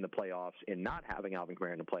in the playoffs and not having Alvin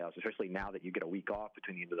Kamara in the playoffs, especially now that you get a week off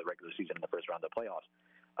between the end of the regular season and the first round of the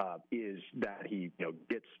playoffs, is that he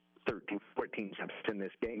gets 13, 14 steps in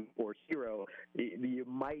this game or 0, you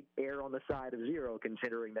might err on the side of 0,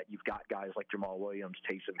 considering that you've got guys like Jamal Williams,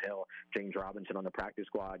 Taysom Hill, James Robinson on the practice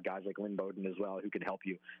squad, guys like Lynn Bowden as well, who can help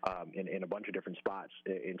you in a bunch of different spots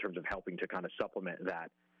in terms of helping to kind of supplement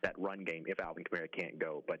that run game if Alvin Kamara can't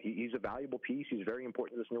go. But he's a valuable piece. He's very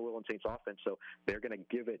important to this New Orleans Saints offense, so they're going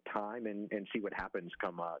to give it time and see what happens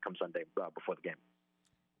come Sunday before the game.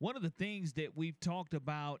 One of the things that we've talked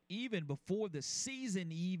about even before the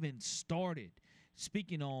season even started,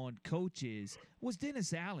 speaking on coaches, was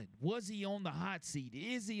Dennis Allen. Was he on the hot seat?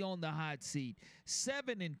 Is he on the hot seat?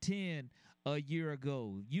 7-10 a year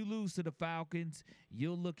ago. You lose to the Falcons,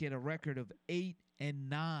 you'll look at a record of 8-9.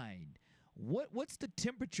 What's the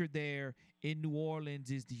temperature there in New Orleans?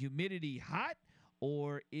 Is the humidity hot,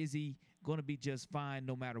 or is he going to be just fine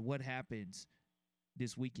no matter what happens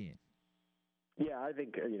this weekend? Yeah, I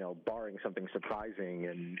think, barring something surprising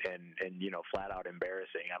and flat out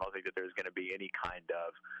embarrassing, I don't think that there's going to be any kind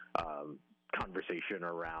of conversation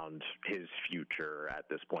around his future at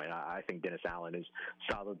this point. I think Dennis Allen is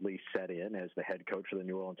solidly set in as the head coach of the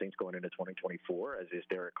New Orleans Saints going into 2024, as is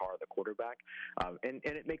Derek Carr, the quarterback. And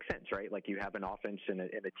it makes sense, right? Like, you have an offense and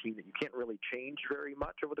a team that you can't really change very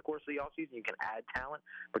much over the course of the offseason. You can add talent,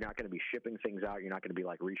 but you're not going to be shipping things out. You're not going to be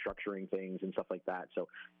like restructuring things and stuff like that. So,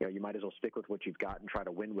 you might as well stick with what you've got and try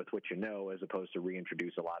to win with what you know, as opposed to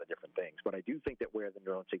reintroduce a lot of different things. But I do think that where the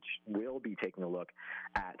New Orleans Saints will be taking a look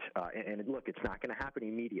at, and look, it's not going to happen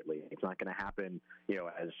immediately. It's not going to happen,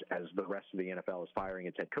 as the rest of the NFL is firing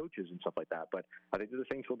its head coaches and stuff like that. But I think the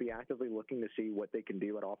Saints will be actively looking to see what they can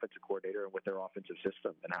do at offensive coordinator and with their offensive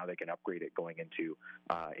system, and how they can upgrade it going into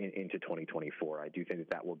 2024. I do think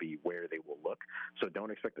that will be where they will look. So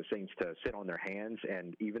don't expect the Saints to sit on their hands,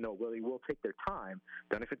 and even though they will take their time,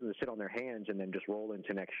 don't expect them to sit on their hands and then just roll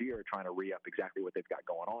into next year trying to re-up exactly what they've got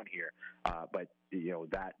going on here. But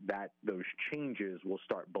those changes will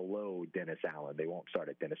start below Dennis Allen. They won't start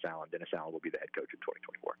at Dennis Allen. Dennis Allen will be the head coach in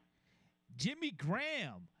 2024. Jimmy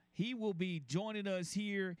Graham, he will be joining us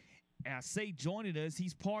here. I say joining us,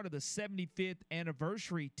 he's part of the 75th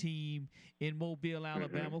anniversary team in Mobile,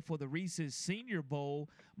 Alabama for the Reese's Senior Bowl.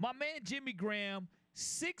 My man Jimmy Graham,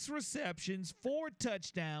 6 receptions, 4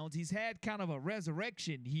 touchdowns. He's had kind of a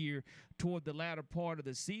resurrection here toward the latter part of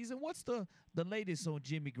the season. What's the latest on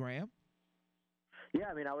Jimmy Graham? Yeah,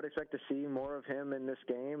 I mean, I would expect to see more of him in this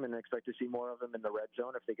game, and expect to see more of him in the red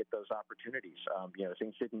zone if they get those opportunities.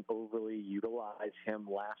 Saints didn't overly utilize him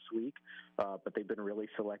last week, but they've been really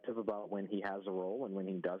selective about when he has a role and when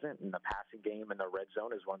he doesn't. And the passing game in the red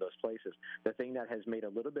zone is one of those places. The thing that has made a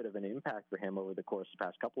little bit of an impact for him over the course of the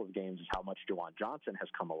past couple of games is how much Juwan Johnson has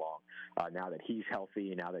come along. Now that he's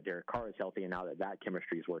healthy, now that Derek Carr is healthy, and now that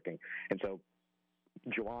chemistry is working. And so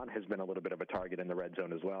Juwan has been a little bit of a target in the red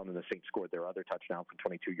zone as well, and then the Saints scored their other touchdown from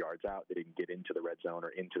 22 yards out. They didn't get into the red zone or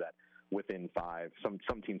into that within 5. Some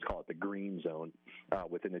teams call it the green zone,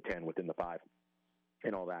 within the 10, within the 5.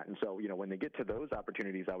 And all that. And so, when they get to those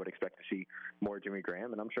opportunities, I would expect to see more Jimmy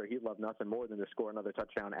Graham. And I'm sure he'd love nothing more than to score another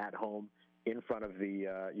touchdown at home in front of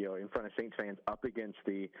in front of Saints fans up against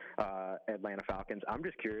the Atlanta Falcons. I'm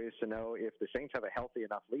just curious to know if the Saints have a healthy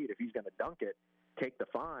enough lead, if he's going to dunk it, take the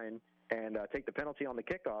fine, and take the penalty on the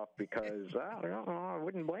kickoff, because I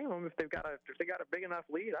wouldn't blame them if they got a big enough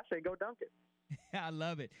lead. I say go dunk it. I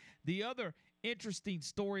love it. The other interesting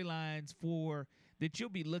storylines that you'll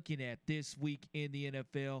be looking at this week in the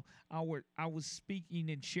NFL, I was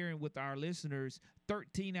speaking and sharing with our listeners,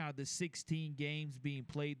 13 out of the 16 games being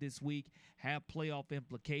played this week have playoff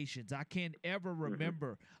implications. I can't ever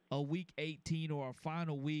remember a week 18 or a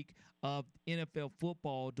final week of NFL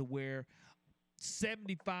football to where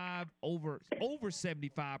over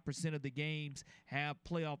 75% of the games have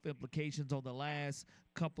playoff implications on the last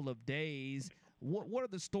couple of days. What are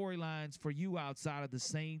the storylines for you outside of the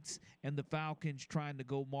Saints and the Falcons trying to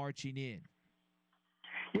go marching in?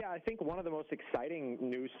 Yeah, I think one of the most exciting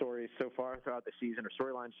news stories so far throughout the season, or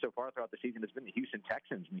storylines so far throughout the season, has been the Houston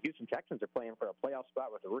Texans. And the Houston Texans are playing for a playoff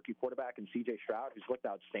spot with a rookie quarterback in C.J. Stroud, who's looked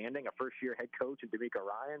outstanding, a first-year head coach in D'Amico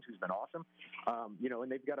Ryans, who's been awesome. And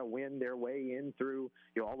they've got to win their way in through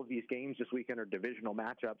all of these games this weekend are divisional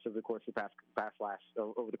matchups over the course of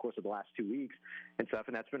the last 2 weeks and stuff.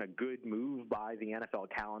 And that's been a good move by the NFL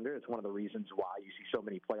calendar. It's one of the reasons why you see so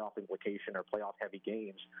many playoff implication or playoff-heavy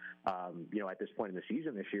games, at this point in the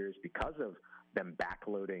season this year, is because of them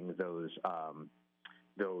backloading those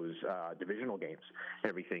divisional games and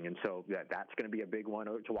everything. And so that's going to be a big one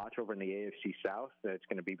to watch over in the AFC South. It's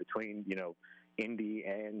going to be between, Indy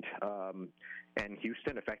and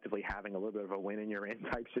Houston, effectively having a little bit of a win-in-your-end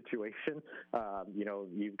type situation.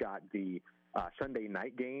 You've got the Sunday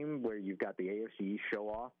night game where you've got the AFC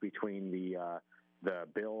show-off between the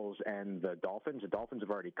Bills and the Dolphins. The Dolphins have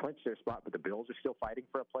already clinched their spot, but the Bills are still fighting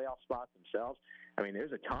for a playoff spot themselves. I mean,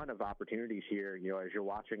 there's a ton of opportunities here, as you're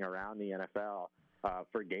watching around the NFL,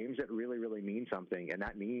 for games that really, really mean something, and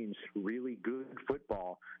that means really good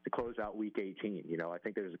football to close out Week 18. I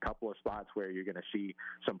think there's a couple of spots where you're going to see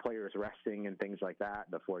some players resting and things like that,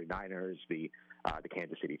 the 49ers, the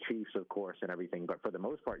Kansas City Chiefs, of course, and everything. But for the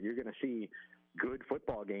most part, you're going to see good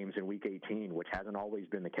football games in Week 18, which hasn't always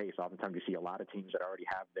been the case. Oftentimes you see a lot of teams that already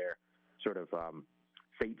have their sort of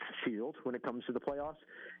fates sealed when it comes to the playoffs.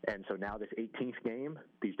 And so now this 18th game,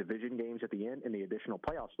 these division games at the end, and the additional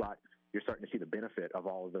playoff spot, you're starting to see the benefit of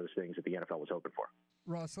all of those things that the NFL was hoping for.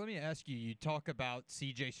 Ross, let me ask you, you talk about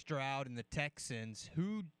C.J. Stroud and the Texans.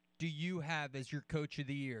 Who do you have as your coach of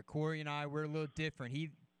the year? Corey and I, we're a little different.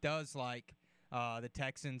 He does like the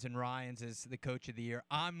Texans and Ryans as the coach of the year.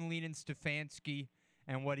 I'm leaning Stefanski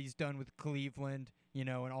and what he's done with Cleveland, and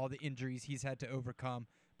all the injuries he's had to overcome.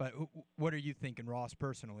 But what are you thinking, Ross,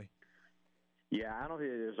 personally? Yeah, I don't think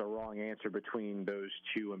there's a wrong answer between those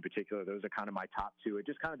two in particular. Those are kind of my top two. It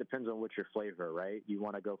just kind of depends on what's your flavor, right? You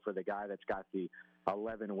want to go for the guy that's got the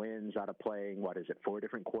 11 wins out of playing, 4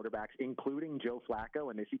 different quarterbacks, including Joe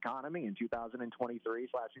Flacco in this economy in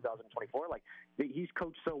 2023/2024. Like, he's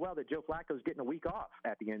coached so well that Joe Flacco's getting a week off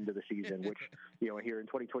at the end of the season, which, here in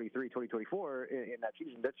 2023, 2024, in that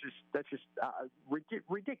season, that's just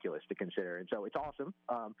ridiculous to consider. And so it's awesome.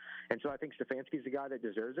 And so I think Stefanski's the guy that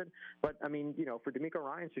deserves it. But, I mean, for DeMeco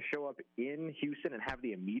Ryans to show up in Houston and have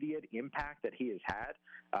the immediate impact that he has had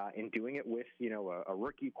in doing it with, a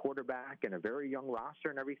rookie quarterback and a very young roster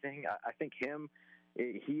and everything, I think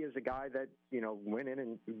he is a guy that, went in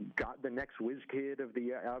and got the next whiz kid of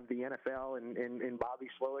the NFL and Bobby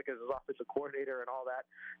Slowick as his offensive coordinator and all that.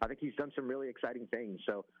 I think he's done some really exciting things.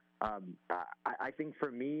 So I think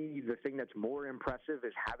for me, the thing that's more impressive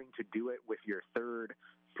is having to do it with your third,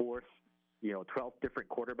 fourth, 12 different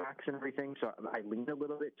quarterbacks and everything. So I lean a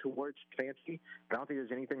little bit towards fancy, but I don't think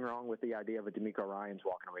there's anything wrong with the idea of a DeMeco Ryans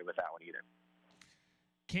walking away with that one either.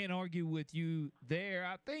 Can't argue with you there.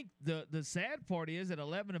 I think the sad part is at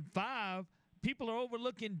 11-5, people are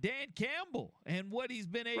overlooking Dan Campbell and what he's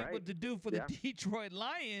been able to do for the Detroit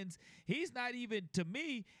Lions. He's not even, to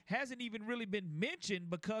me, hasn't even really been mentioned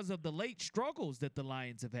because of the late struggles that the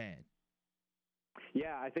Lions have had.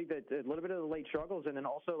 Yeah, I think that a little bit of the late struggles, and then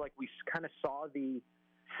also like we kind of saw the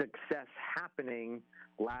success happening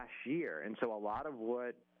last year. And so a lot of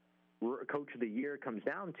what Coach of the Year comes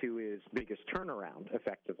down to is biggest turnaround,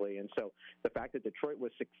 effectively. And so the fact that Detroit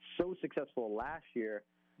was so successful last year,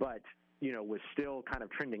 but was still kind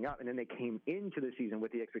of trending up, and then they came into the season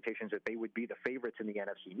with the expectations that they would be the favorites in the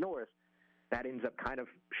NFC North, that ends up kind of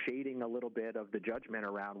shading a little bit of the judgment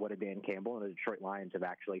around what a Dan Campbell and the Detroit Lions have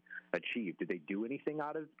actually achieved. Did they do anything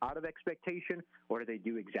out of expectation, or did they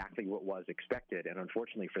do exactly what was expected? And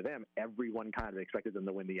unfortunately for them, everyone kind of expected them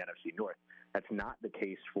to win the NFC North. That's not the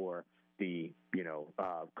case for the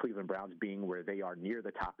Cleveland Browns being where they are near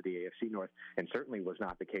the top of the AFC North, and certainly was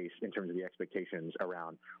not the case in terms of the expectations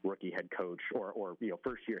around rookie head coach or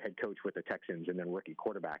first-year head coach with the Texans and then rookie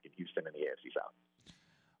quarterback in Houston in the AFC South.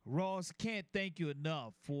 Ross, can't thank you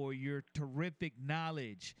enough for your terrific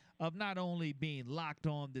knowledge of not only being locked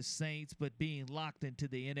on the Saints, but being locked into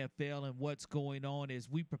the NFL and what's going on as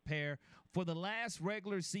we prepare for the last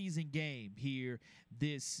regular season game here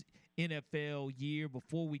this NFL year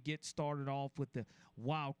before we get started off with the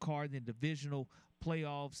wild card and divisional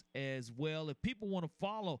playoffs as well. If people want to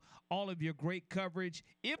follow all of your great coverage,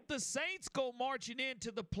 if the Saints go marching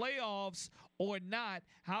into the playoffs or not,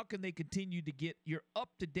 how can they continue to get your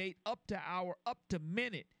up-to-date, up-to-hour,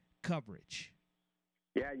 up-to-minute coverage?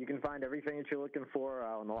 Yeah, you can find everything that you're looking for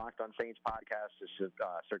on the Locked On Saints podcast. Just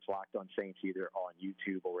search Locked On Saints either on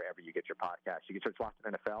YouTube or wherever you get your podcasts. You can search Locked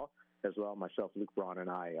On NFL as well. Myself, Luke Braun, and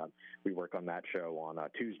I, we work on that show on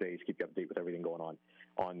Tuesdays, keep you up to date with everything going on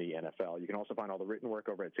the NFL. You can also find all the written work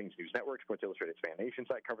over at Saints News Network, Sports Illustrated's Fan Nation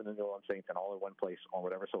site covering the New Orleans Saints, and all in one place on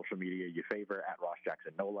whatever social media you favor at Ross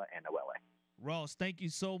Jackson Nola and Noelle. Ross, thank you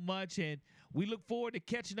so much, and we look forward to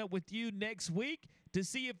catching up with you next week to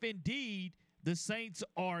see if indeed the Saints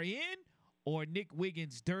are in or Nick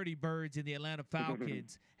Wiggins' Dirty Birds and the Atlanta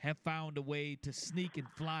Falcons have found a way to sneak and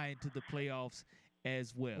fly into the playoffs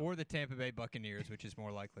as well. Or the Tampa Bay Buccaneers, which is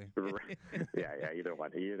more likely. yeah, either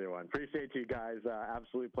one. Appreciate you guys.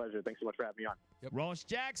 Absolute pleasure. Thanks so much for having me on. Yep. Ross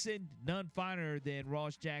Jackson, none finer than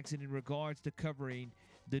Ross Jackson in regards to covering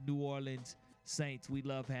the New Orleans Saints. We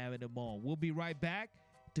love having him on. We'll be right back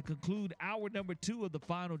to conclude hour number 2 of the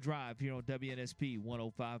final drive here on WNSP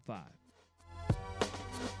 105.5.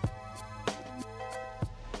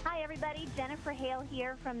 Hi, everybody. Jennifer Hale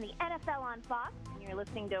here from the NFL on Fox, and you're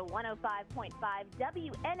listening to 105.5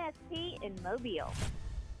 WNSP in Mobile.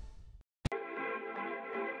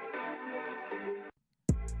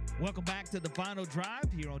 Welcome back to the final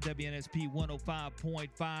drive here on WNSP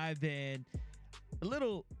 105.5, and a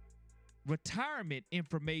little retirement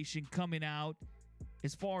information coming out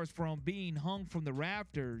as far as from being hung from the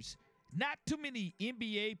rafters. Not too many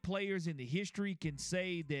NBA players in the history can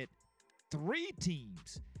say that 3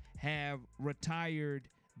 teams have retired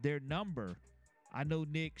their number. I know,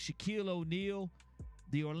 Nick, Shaquille O'Neal,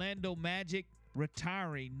 the Orlando Magic,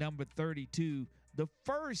 retiring number 32, the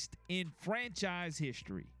first in franchise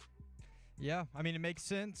history. Yeah, I mean, it makes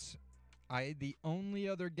sense. The only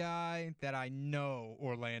other guy that I know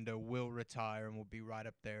Orlando will retire and will be right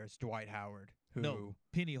up there is Dwight Howard. No,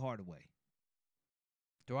 Penny Hardaway.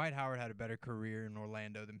 Dwight Howard had a better career in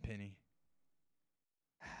Orlando than Penny.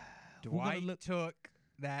 Dwight took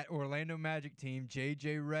that Orlando Magic team,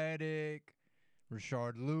 J.J. Redick,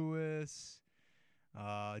 Rashard Lewis,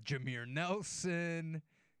 Jameer Nelson.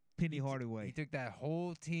 Penny Hardaway. He took that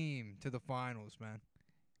whole team to the finals, man.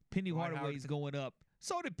 Penny Hardaway's going up.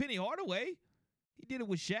 So did Penny Hardaway. He did it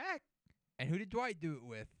with Shaq. And who did Dwight do it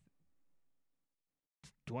with?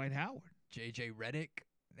 Dwight Howard. J.J. Redick.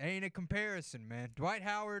 There ain't a comparison, man. Dwight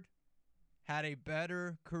Howard had a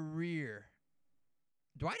better career.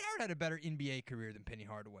 Dwight Howard had a better NBA career than Penny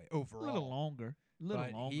Hardaway overall. A little longer.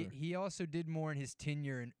 He also did more in his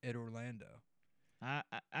tenure at Orlando. I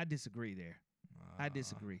disagree there. I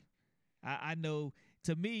disagree. I know,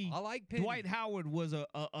 to me, I like Penny. Dwight Howard was a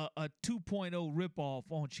 2.0 ripoff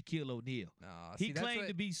on Shaquille O'Neal. He claimed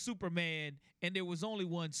to be Superman, and there was only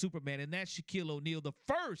one Superman, and that's Shaquille O'Neal, the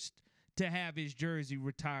first to have his jersey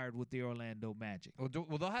retired with the Orlando Magic. Well,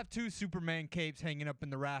 they'll have two Superman capes hanging up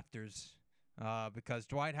in the rafters because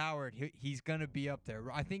Dwight Howard, he's going to be up there.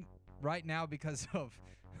 I think right now, because of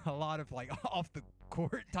a lot of like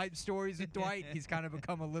off-the-court type stories with Dwight, he's kind of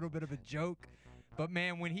become a little bit of a joke. But,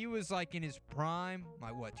 man, when he was, like, in his prime,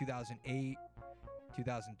 like, 2008,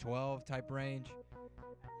 2012 type range,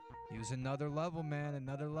 he was another level, man,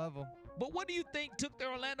 another level. But what do you think took the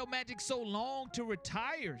Orlando Magic so long to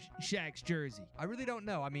retire Shaq's jersey? I really don't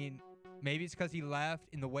know. I mean, maybe it's because he left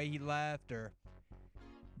in the way he left, or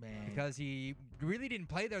because he really didn't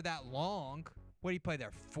play there that long. What did he play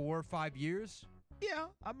there, 4 or 5 years? Yeah,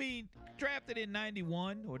 I mean, drafted in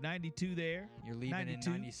 91 or 92 there. You're leaving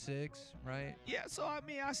 92. In 96, right? Yeah, so, I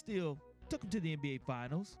mean, I still took him to the NBA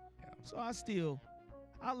Finals. Yeah. So,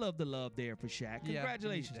 I love the love there for Shaq.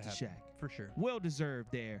 Congratulations to Shaq. For sure. Well-deserved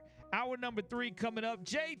there. Hour number 3 coming up.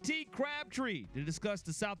 JT Crabtree to discuss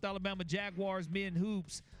the South Alabama Jaguars men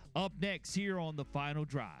hoops up next here on The Final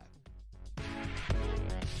Drive.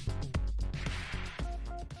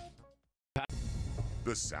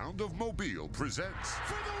 The Sound of Mobile presents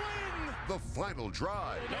for the win, The Final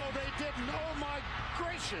Drive. No, they didn't. Oh my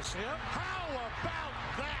gracious! Yep. How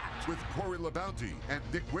about that? With Corey LaBounty and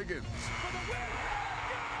Nick Wiggins. For the win.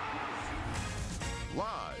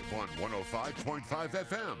 Live on 105.5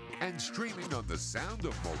 FM and streaming on the Sound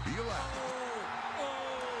of Mobile app.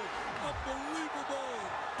 Unbelievable!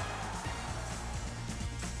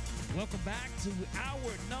 Welcome back to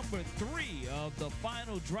hour number 3 of The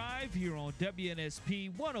Final Drive here on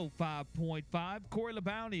WNSP 105.5. Corey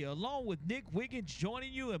LaBounty along with Nick Wiggins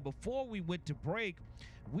joining you. And before we went to break,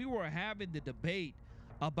 we were having the debate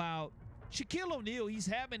about Shaquille O'Neal. He's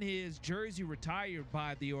having his jersey retired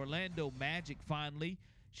by the Orlando Magic finally.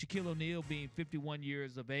 Shaquille O'Neal being 51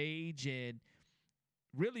 years of age and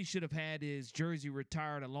really should have had his jersey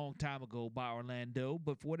retired a long time ago by Orlando,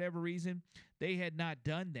 but for whatever reason, they had not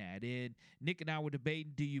done that. And Nick and I were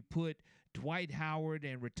debating, do you put Dwight Howard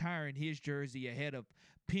and retiring his jersey ahead of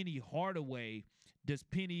Penny Hardaway? Does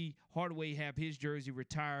Penny Hardaway have his jersey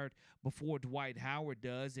retired before Dwight Howard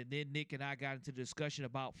does? And then Nick and I got into discussion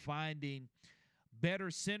about finding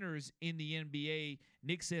better centers in the NBA.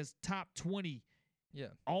 Nick says top 20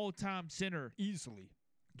 all-time center. Easily.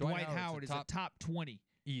 Dwight Howard is a top 20.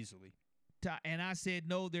 Easily. And I said,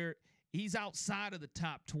 no, he's outside of the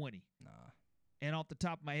top 20. Nah. And off the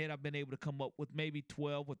top of my head, I've been able to come up with maybe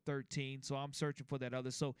 12 or 13, so I'm searching for that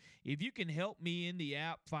other. So if you can help me in the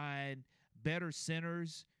app find better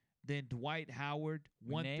centers than Dwight Howard,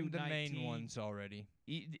 we 1 named through 19. The main ones already.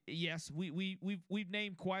 Yes, we've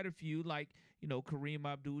named quite a few, like, Kareem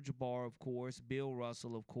Abdul-Jabbar, of course, Bill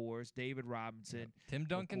Russell, of course, David Robinson. Tim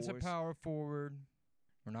Duncan's a power forward.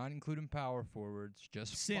 We're not including power forwards,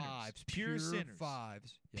 just centers, fives, pure centers,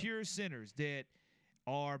 fives, pure centers that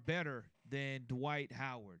are better than Dwight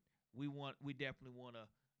Howard. We definitely want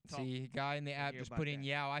to see. Guy in the app just put in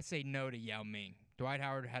Yao. I say no to Yao Ming. Dwight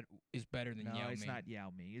Howard is better than Yao Ming. No, it's not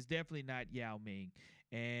Yao Ming. It's definitely not Yao Ming,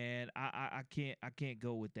 and I can't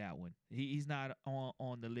go with that one. He's not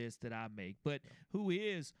on the list that I make. But who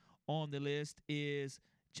is on the list is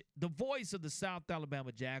the voice of the South Alabama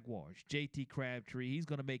Jaguars, JT Crabtree. He's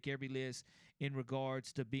going to make every list in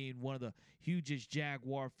regards to being one of the hugest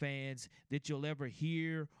Jaguar fans that you'll ever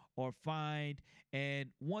hear or find.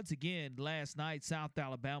 And once again, last night, South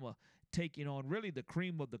Alabama taking on really the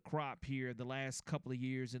cream of the crop here the last couple of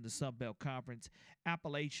years in the Sun Belt Conference,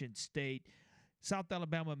 Appalachian State. South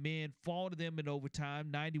Alabama men fall to them in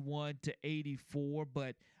overtime, 91-84.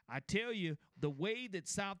 But I tell you, the way that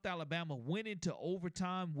South Alabama went into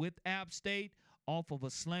overtime with App State off of a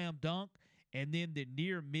slam dunk and then the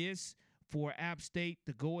near miss for App State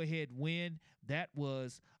to go ahead win, that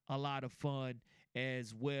was a lot of fun.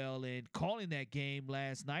 as well, and calling that game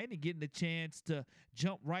last night and getting the chance to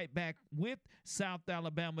jump right back with South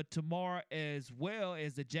Alabama tomorrow, as well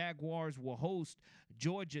as the Jaguars will host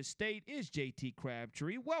Georgia State. Is JT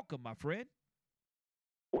Crabtree. Welcome, my friend.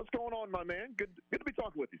 What's going on, my man? Good to be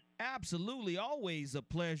talking with you. Absolutely. Always a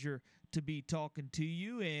pleasure to be talking to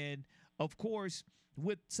you. And, of course,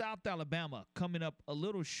 with South Alabama coming up a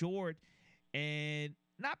little short and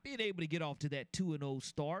not being able to get off to that 2-0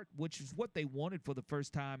 start, which is what they wanted for the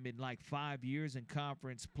first time in like 5 years in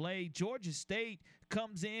conference play. Georgia State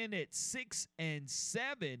comes in at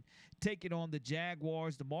 6-7, taking on the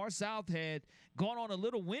Jaguars. The Mars South had gone on a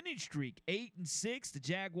little winning streak, 8-6. The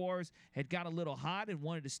Jaguars had got a little hot and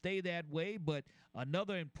wanted to stay that way, but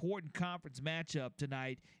another important conference matchup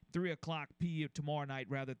tonight, 3 o'clock p.m. tomorrow night,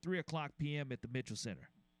 3 o'clock p.m. at the Mitchell Center.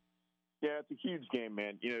 Yeah, it's a huge game,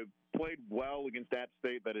 man. You know, played well against App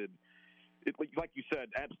State. Like you said,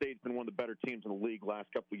 App State's been one of the better teams in the league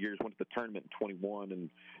last couple of years. Went to the tournament in 21,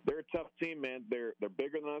 and they're a tough team, man. They're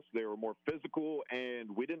bigger than us. They were more physical,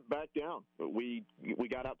 and we didn't back down. We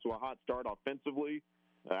got out to a hot start offensively.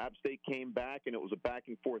 App State came back, and it was a back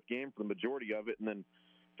and forth game for the majority of it. And then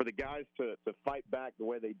for the guys to fight back the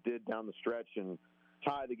way they did down the stretch and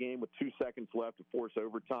tie the game with 2 seconds left to force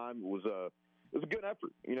overtime was a good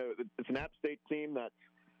effort. You know, it's an App State team that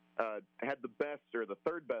had the best, or the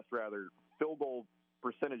third best rather, field goal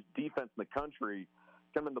percentage defense in the country.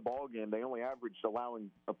 Come in the ball game, they only averaged allowing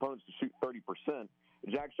opponents to shoot 30%.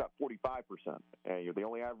 The Jags shot 45%. And they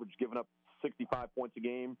only averaged giving up 65 points a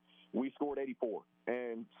game. We scored 84.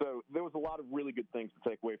 And so there was a lot of really good things to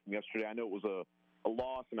take away from yesterday. I know it was a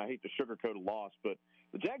loss, and I hate to sugarcoat a loss, but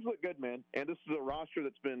the Jags look good, man. And this is a roster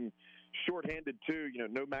that's been shorthanded, too. You know,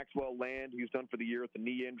 no Maxwell Land, who's done for the year with a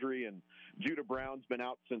knee injury, and Judah Brown's been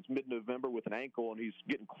out since mid-November with an ankle, and he's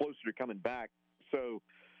getting closer to coming back. So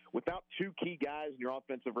without two key guys in your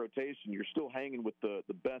offensive rotation, you're still hanging with the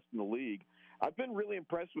best in the league. I've been really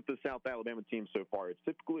impressed with the South Alabama team so far. It's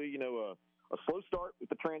typically, you know, a slow start with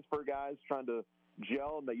the transfer guys trying to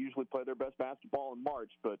gel, and they usually play their best basketball in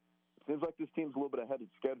March, but it seems like this team's a little bit ahead of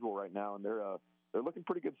schedule right now, and they're looking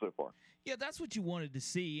pretty good so far. Yeah, that's what you wanted to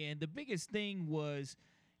see. And the biggest thing was,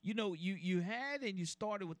 you know, you had and you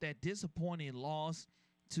started with that disappointing loss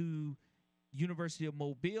to University of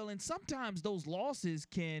Mobile. And sometimes those losses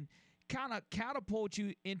can kind of catapult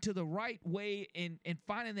you into the right way and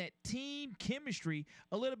finding that team chemistry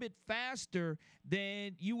a little bit faster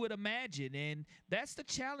than you would imagine. And that's the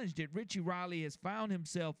challenge that Richie Riley has found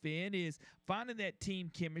himself in, is finding that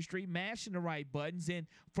team chemistry, mashing the right buttons. And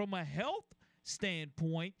from a health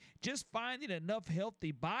standpoint, just finding enough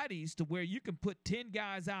healthy bodies to where you can put 10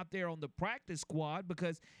 guys out there on the practice squad,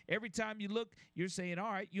 because every time you look, you're saying,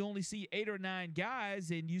 all right, you only see 8 or 9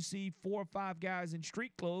 guys and you see 4 or 5 guys in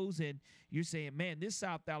street clothes, and you're saying, man, this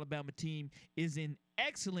South Alabama team is in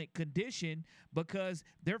excellent condition because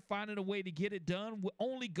they're finding a way to get it done with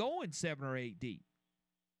only going 7 or 8 deep.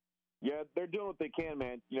 Yeah, they're doing what they can,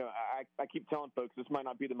 man. You know, I keep telling folks this might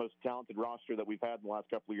not be the most talented roster that we've had in the last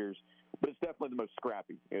couple of years, but it's definitely the most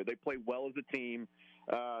scrappy. You know, they play well as a team.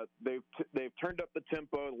 They've turned up the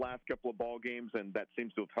tempo the last couple of ball games, and that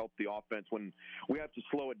seems to have helped the offense. When we have to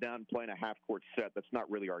slow it down and play in a half-court set, that's not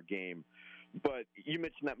really our game. But you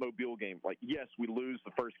mentioned that Mobile game. Like, yes, we lose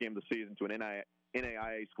the first game of the season to an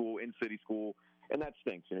NAIA school, in-city school, and that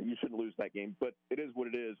stinks. You know, you shouldn't lose that game, but it is what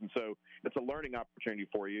it is. And so it's a learning opportunity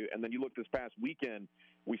for you. And then you look this past weekend,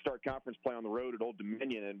 we start conference play on the road at Old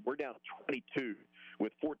Dominion, and we're down 22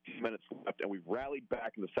 with 14 minutes left, and we've rallied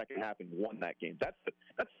back in the second half and won that game.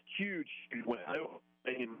 That's huge win. I know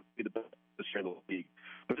Dominion will be the best this year in the league,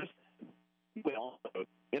 but just also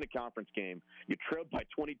in a conference game, you trailed by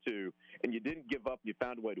 22, and you didn't give up, and you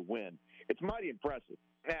found a way to win. It's mighty impressive.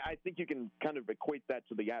 I think you can kind of equate that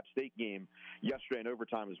to the App State game yesterday in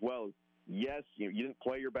overtime as well. Yes, you didn't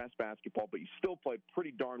play your best basketball, but you still played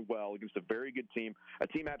pretty darn well against a very good team, a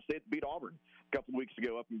team App State that beat Auburn a couple of weeks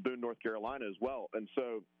ago up in Boone, North Carolina as well. And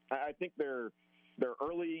so I think they're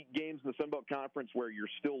early games in the Sun Belt Conference where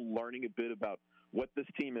you're still learning a bit about what this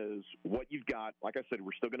team is, what you've got. Like I said,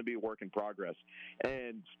 we're still going to be a work in progress.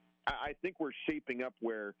 And I think we're shaping up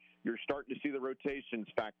where you're starting to see the rotations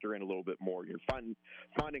factor in a little bit more. You're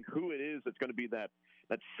finding who it is that's going to be that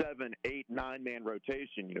 7, 8, 9-man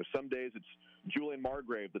rotation. You know, some days it's Julian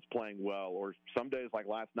Margrave that's playing well, or some days like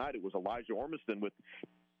last night it was Elijah Ormiston with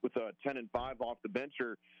a 10 and 5 off the bench.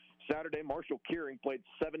 Or Saturday, Marshall Kearing played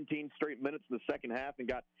 17 straight minutes in the second half and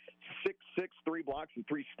got 6, 3 blocks and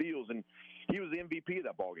 3 steals, and he was the MVP of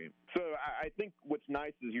that ball game. So I think what's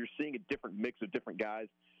nice is you're seeing a different mix of different guys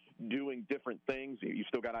doing different things. You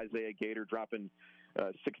still got Isaiah Gator dropping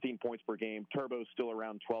 16 points per game. Turbo's still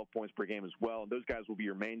around 12 points per game as well, and those guys will be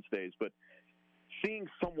your mainstays. But seeing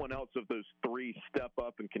someone else of those three step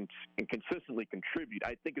up and consistently contribute,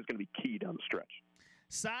 I think is going to be key down the stretch.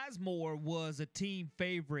 Sizemore was a team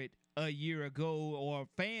favorite a year ago, or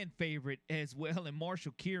fan favorite as well, and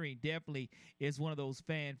Marshall Kearing definitely is one of those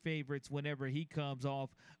fan favorites whenever he comes off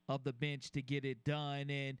of the bench to get it done.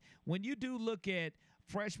 And when you do look at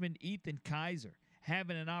freshman Ethan Kaiser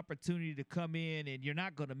having an opportunity to come in, and you're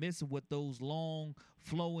not going to miss him with those long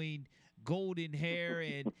flowing golden hair,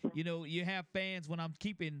 and you have fans, when I'm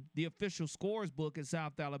keeping the official scores book in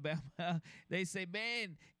South Alabama, they say,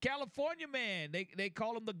 man, California man, they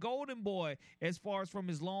call him the golden boy as far as from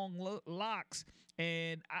his long locks.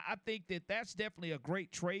 And I think that that's definitely a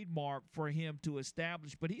great trademark for him to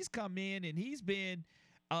establish. But he's come in and he's been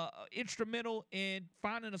instrumental in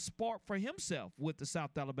finding a spark for himself with the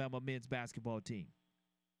South Alabama men's basketball team.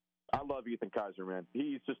 I love Ethan Kaiser, man.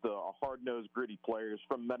 He's just a hard-nosed, gritty player. He's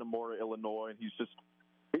from Metamora, Illinois, and he's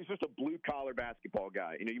just a blue-collar basketball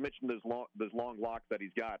guy. You mentioned those long locks that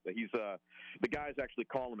he's got. He's the guys actually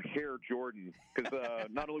call him Hair Jordan because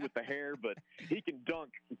not only with the hair, but he can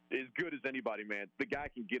dunk as good as anybody, man. The guy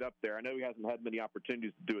can get up there. I know he hasn't had many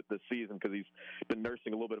opportunities to do it this season because he's been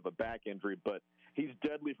nursing a little bit of a back injury, but he's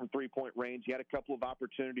deadly from three-point range. He had a couple of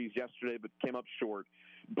opportunities yesterday, but came up short.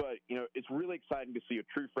 But, it's really exciting to see a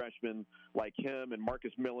true freshman like him and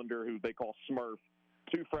Marcus Millender, who they call Smurf,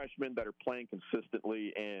 two freshmen that are playing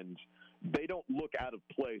consistently, and they don't look out of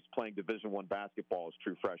place playing Division I basketball as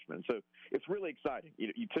true freshmen. So it's really exciting.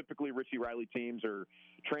 You typically, Richie Riley teams are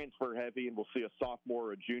transfer heavy, and we'll see a sophomore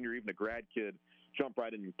or a junior, even a grad kid, jump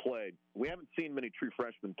right in and play. We haven't seen many true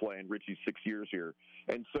freshmen play in Richie's 6 years here.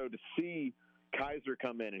 And so to see Kaiser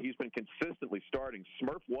come in, and he's been consistently starting.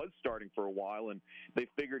 Smurf was starting for a while, and they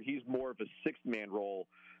figured he's more of a sixth-man role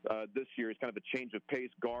this year. He's kind of a change of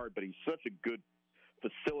pace guard, but he's such a good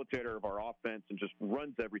facilitator of our offense and just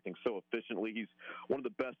runs everything so efficiently. He's one of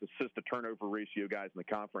the best assist-to-turnover ratio guys in the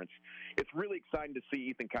conference. It's really exciting to see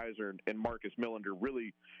Ethan Kaiser and Marcus Millender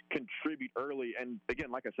really contribute early. And, again,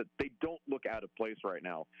 like I said, they don't look out of place right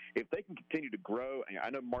now. If they can continue to grow, I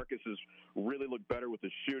know Marcus has really looked better with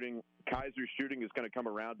his shooting. Kaiser's shooting is going to come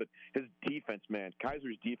around, but his defense, man,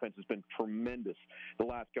 Kaiser's defense has been tremendous the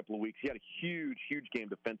last couple of weeks. He had a huge, huge game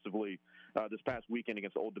defensively this past weekend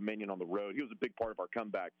against Old Dominion on the road. He was a big part of our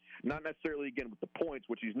comeback. Not necessarily, again, with the points,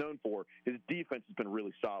 which he's known for. His defense has been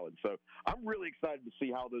really solid. So I'm really excited to see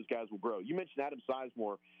how those guys will grow. You mentioned Adam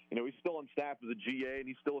Sizemore. He's still on staff as a GA, and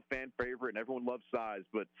he's still a fan favorite, and everyone loves Size.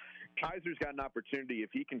 But Kaiser's got an opportunity.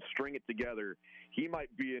 If he can string it together, he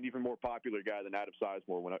might be an even more popular guy than Adam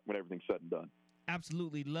Sizemore when everything's said and done.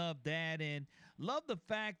 Absolutely love that, and love the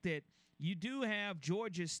fact that you do have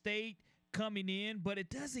Georgia State coming in, but it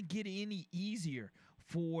doesn't get any easier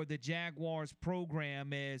for the Jaguars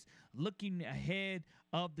program, as looking ahead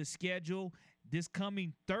of the schedule this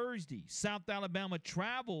coming Thursday, South Alabama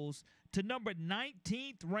travels to number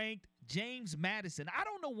 19th ranked James Madison. I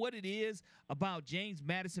don't know what it is about James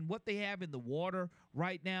Madison, what they have in the water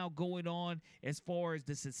right now going on as far as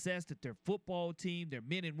the success that their football team, their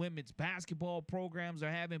men and women's basketball programs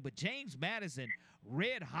are having. But James Madison,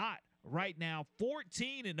 red hot right now,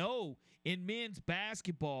 14-0 in men's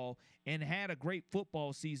basketball, and had a great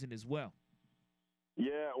football season as well.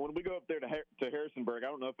 Yeah, when we go up there to Harrisonburg, I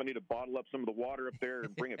don't know if I need to bottle up some of the water up there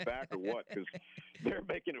and bring it back or what, because they're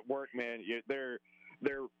making it work, man.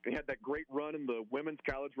 They had that great run in the Women's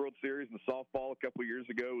College World Series and the softball a couple of years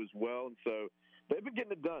ago as well, and so they've been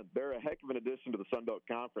getting it done. They're a heck of an addition to the Sun Belt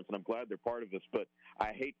Conference, and I'm glad they're part of this, but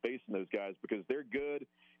I hate facing those guys because they're good.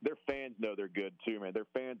 Their fans know they're good too, man. Their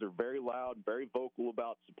fans are very loud and very vocal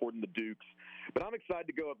about supporting the Dukes. But I'm excited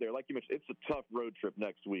to go up there. Like you mentioned, it's a tough road trip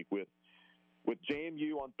next week with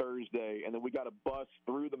JMU on Thursday, and then we got a bus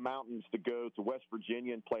through the mountains to go to West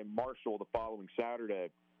Virginia and play Marshall the following Saturday.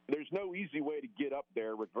 There's no easy way to get up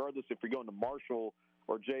there, regardless if you're going to Marshall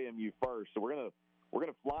or JMU first. So we're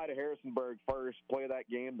gonna fly to Harrisonburg first, play that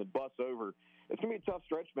game, then bus over. It's gonna be a tough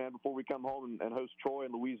stretch, man, before we come home and host Troy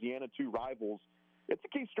and Louisiana, two rivals. It's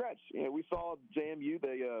a key stretch. We saw JMU.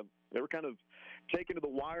 They were kind of taken to the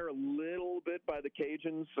wire a little bit by the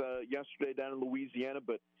Cajuns yesterday down in Louisiana,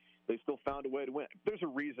 but they still found a way to win. There's a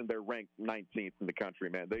reason they're ranked 19th in the country,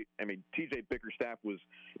 man. TJ Bickerstaff was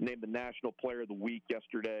named the National Player of the Week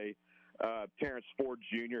yesterday. Terrence Ford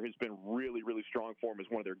Jr. has been really, really strong for him as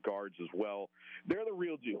one of their guards as well. They're the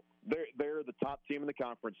real deal. They're the top team in the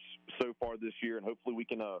conference so far this year, and hopefully we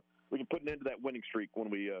can put an end to that winning streak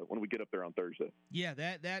when we get up there on Thursday. Yeah,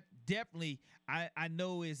 that definitely I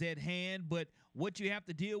know is at hand, but what you have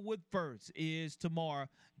to deal with first is tomorrow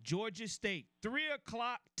Georgia State, 3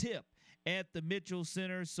 o'clock tip at the Mitchell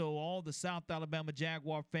Center. So all the South Alabama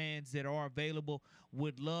Jaguar fans that are available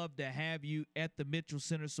would love to have you at the Mitchell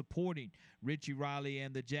Center supporting Richie Riley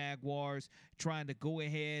and the Jaguars, trying to go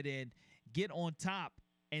ahead and get on top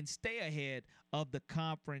and stay ahead of the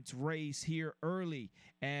conference race here early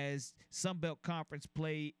as Sunbelt Conference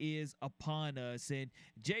play is upon us. And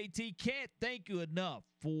JT, can't thank you enough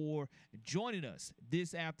for joining us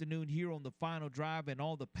this afternoon here on the Final Drive and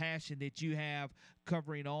all the passion that you have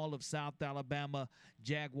covering all of South Alabama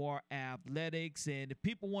Jaguar athletics. And if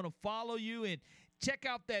people want to follow you and check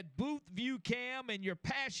out that booth view cam and your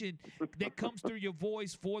passion that comes through your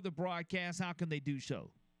voice for the broadcast, how can they do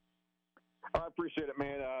so? I appreciate it,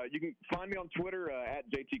 man. You can find me on Twitter at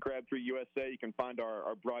JTCrabTreeUSA. You can find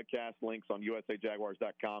our broadcast links on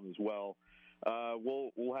USAJaguars.com as well.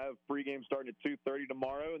 We'll have pregame starting at 2:30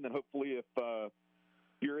 tomorrow, and then hopefully if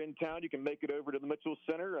you're in town, you can make it over to the Mitchell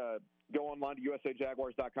Center. Go online to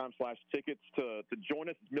USAJaguars.com/tickets to join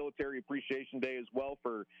us. It's Military Appreciation Day as well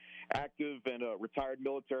for active and retired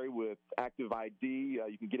military with active ID.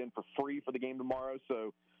 You can get in for free for the game tomorrow,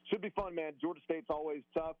 so should be fun, man. Georgia State's always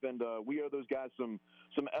tough, and we owe those guys some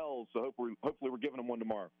L's, so hopefully we're giving them one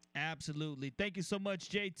tomorrow. Absolutely. Thank you so much,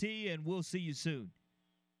 JT, and we'll see you soon.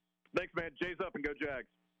 Thanks, man. Jay's up and go Jags.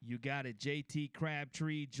 You got it. JT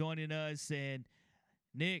Crabtree joining us, and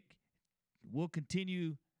Nick, we'll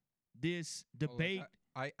continue this debate.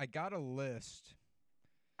 I got a list.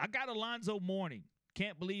 I got Alonzo Mourning.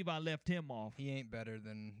 Can't believe I left him off. He ain't better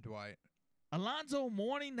than Dwight. Alonzo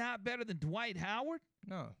Mourning not better than Dwight Howard?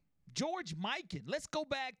 No. George Mikan. Let's go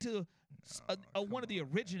back to one of the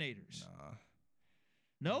originators.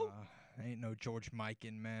 No? Ain't no George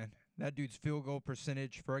Mikan, man. That dude's field goal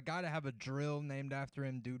percentage, for a guy to have a drill named after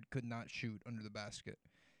him, dude could not shoot under the basket.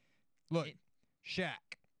 Look,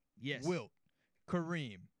 Shaq. Yes. Wilt.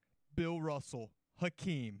 Kareem. Bill Russell.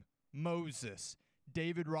 Hakeem. Moses.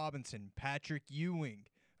 David Robinson. Patrick Ewing.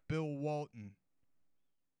 Bill Walton.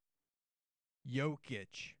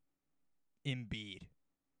 Jokic. Embiid.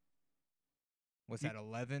 What's that,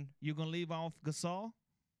 11? You going to leave off Gasol?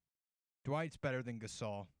 Dwight's better than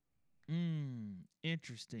Gasol.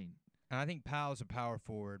 Interesting. And I think Powell's a power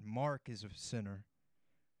forward. Mark is a center.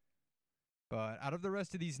 But out of the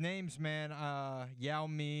rest of these names, man, Yao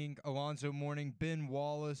Ming, Alonzo Mourning, Ben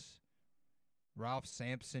Wallace, Ralph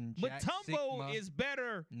Sampson, Jack Mutombo Sikma. is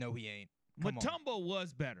better. No, he ain't. Come on. Mutombo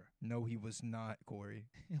was better. No, he was not, Corey.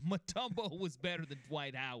 Mutombo was better than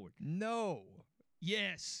Dwight Howard. No.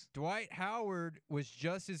 Yes. Dwight Howard was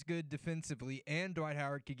just as good defensively, and Dwight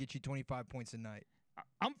Howard could get you 25 points a night.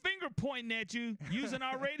 I'm finger pointing at you using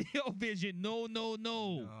our radio vision. No.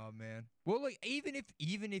 Oh, man. Well, look, even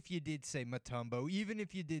if you did say Mutombo, even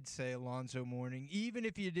if you did say Alonzo Mourning, even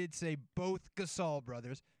if you did say both Gasol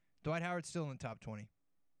brothers, Dwight Howard's still in the top 20.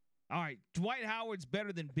 All right, Dwight Howard's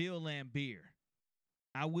better than Bill Laimbeer.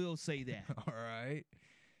 I will say that. All right.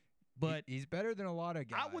 But he's better than a lot of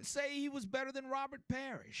guys. I would say he was better than Robert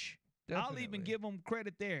Parrish. Definitely. I'll even give him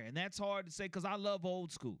credit there. And that's hard to say because I love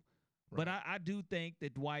old school. Right. But I do think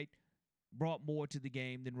that Dwight brought more to the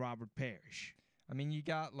game than Robert Parrish. I mean, you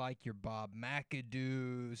got like your Bob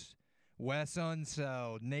McAdoo's, Wes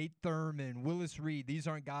Unseld, Nate Thurman, Willis Reed. These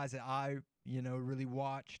aren't guys that I, really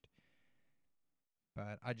watched.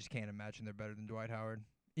 But I just can't imagine they're better than Dwight Howard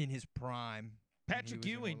in his prime. Patrick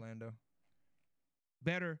Ewing. Orlando.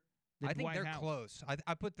 Better than I think Dwight they're Howard. Close.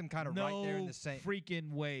 I put them kind of right there in the same. No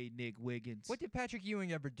freaking way, Nick Wiggins. What did Patrick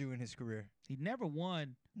Ewing ever do in his career? He never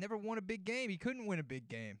won. Never won a big game. He couldn't win a big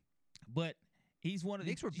game. But he's one of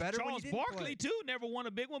the Knicks were better Charles when he didn't Barkley play. too never won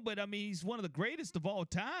a big one, but I mean he's one of the greatest of all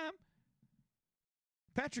time.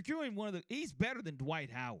 Patrick Ewing, he's better than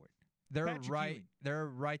Dwight Howard. They're Patrick right. Ewing. They're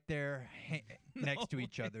right there next to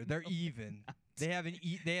each other. They're even. They have an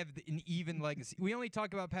even legacy. We only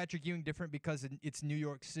talk about Patrick Ewing different because it's New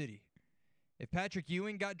York City. If Patrick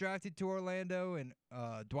Ewing got drafted to Orlando and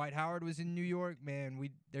Dwight Howard was in New York, man,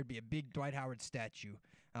 there'd be a big Dwight Howard statue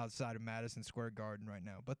outside of Madison Square Garden right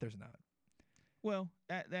now. But there's not. Well,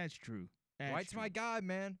 that's true. Dwight's my guy,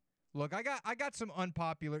 man. Look, I got some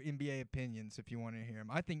unpopular NBA opinions if you want to hear them.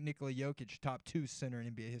 I think Nikola Jokic, top 2 center in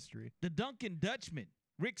NBA history. The Duncan Dutchman,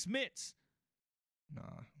 Rick Smits.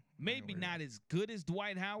 Nah. Maybe not as good as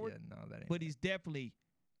Dwight Howard. Yeah, no, that ain't. But he's definitely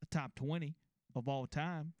a top 20 of all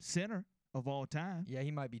time, center of all time. Yeah,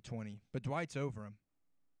 he might be 20, but Dwight's over him.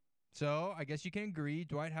 So I guess you can agree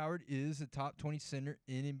Dwight Howard is a top 20 center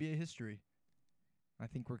in NBA history. I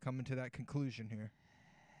think we're coming to that conclusion here.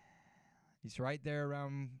 He's right there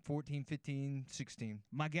around 14, 15, 16.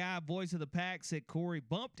 My guy, voice of the pack, said Corey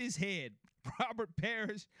bumped his head. Robert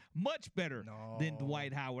Parrish, much better than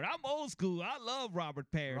Dwight Howard. I'm old school. I love Robert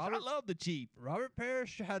Parrish. I love the Chief. Robert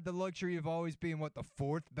Parrish had the luxury of always being, the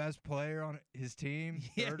fourth best player on his team?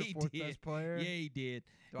 Yeah, Third or fourth best player? Yeah, he did.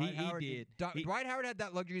 Dwight Howard did. Dwight Howard had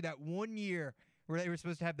that luxury that one year where they were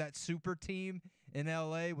supposed to have that super team in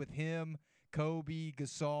L.A. with him, Kobe,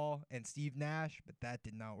 Gasol, and Steve Nash, but that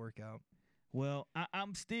did not work out. Well,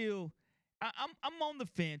 I'm still I'm on the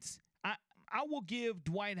fence. I will give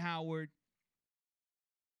Dwight Howard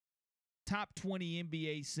top 20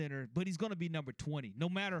 NBA center, but he's going to be number 20. No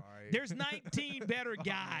matter, there's 19 better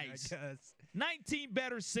guys. 19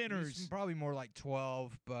 better centers. He's probably more like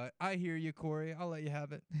 12, but I hear you, Corey. I'll let you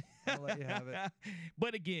have it.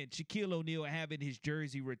 But again, Shaquille O'Neal having his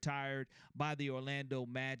jersey retired by the Orlando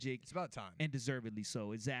Magic. It's about time. And deservedly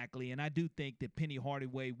so, exactly. And I do think that Penny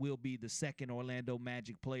Hardaway will be the second Orlando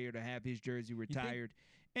Magic player to have his jersey retired.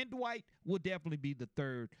 And Dwight will definitely be the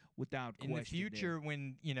third without question. In the future,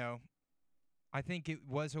 when, I think it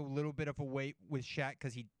was a little bit of a wait with Shaq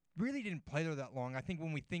because he really didn't play there that long. I think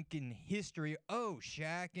when we think in history,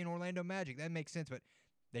 Shaq and Orlando Magic, that makes sense. But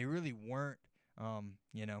they really weren't,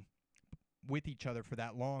 with each other for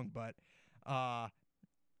that long. But I'm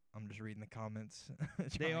just reading the comments.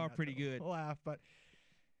 They are pretty good. Laugh, but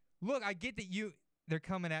look, I get that they're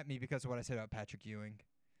coming at me because of what I said about Patrick Ewing.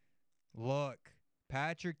 Look,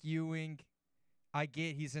 Patrick Ewing, I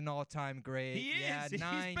get he's an all-time great. He is. He's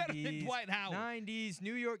better than Dwight Howard. 90s,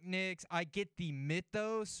 New York Knicks. I get the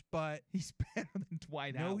mythos, but he's better than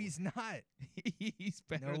Dwight Howard. No, he's not. He's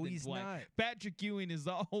better than he's Dwight. Not. Patrick Ewing is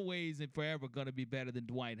always and forever going to be better than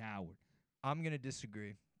Dwight Howard. I'm going to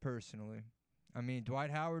disagree, personally. I mean, Dwight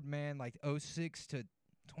Howard, man, like 06 to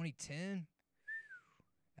 2010,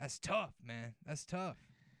 that's tough, man. That's tough.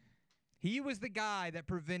 He was the guy that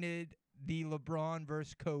prevented the LeBron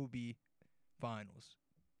versus Kobe finals.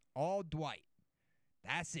 All Dwight.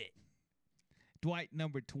 That's it. Dwight,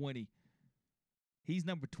 number 20. He's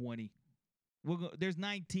number 20. There's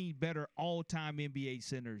 19 better all-time NBA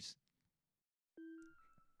centers.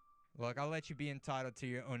 Look, I'll let you be entitled to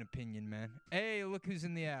your own opinion, man. Hey, look who's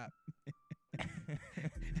in the app.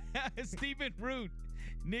 Stephen Root.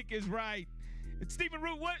 Nick is right. Stephen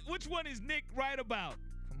Root, which one is Nick right about?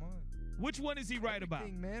 Come on. Which one is he right about?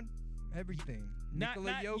 Everything, man. Everything. Not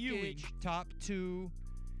Jokic, Ewing. top 2.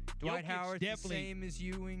 Dwight Howard, the same as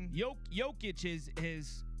Ewing. Jokic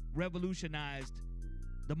has revolutionized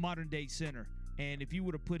the modern-day center. And if you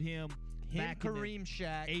were to put him back Kareem, in the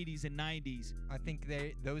Shaq, 80s and 90s. I think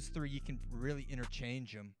those three, you can really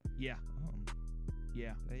interchange them. Yeah.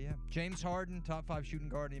 Yeah. James Harden, top 5 shooting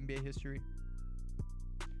guard in NBA history.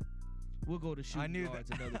 We'll go to shooting guards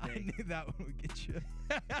another day. I knew that one would get you.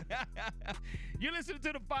 You're listening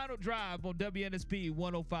to The Final Drive on WNSP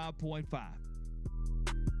 105.5.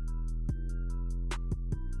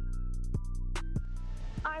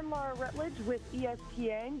 I'm Laura Rutledge with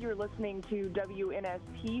ESPN. You're listening to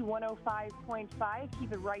WNSP 105.5.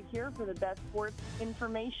 Keep it right here for the best sports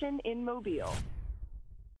information in Mobile.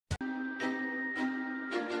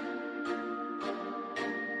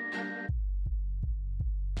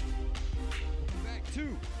 Back to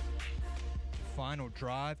The Final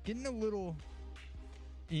Drive. Getting a little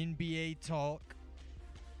NBA talk.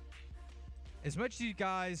 As much as you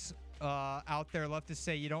guys out there love to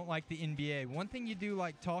say you don't like the NBA, one thing you do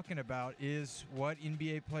like talking about is what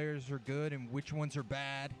NBA players are good and which ones are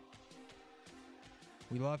bad.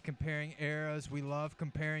 We love comparing eras. We love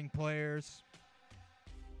comparing players.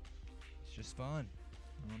 It's just fun.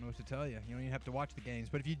 I don't know what to tell you. You don't even have to watch the games.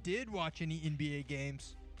 But if you did watch any NBA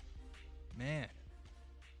games, man,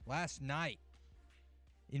 last night,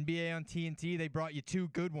 NBA on TNT, they brought you 2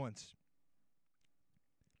 good ones.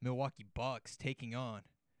 Milwaukee Bucks taking on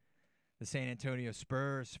the San Antonio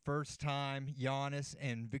Spurs. First time Giannis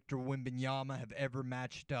and Victor Wembanyama have ever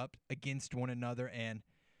matched up against one another, and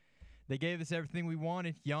they gave us everything we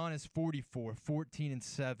wanted. Giannis 44,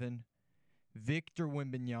 14-7. Victor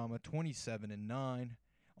Wembanyama 27-9,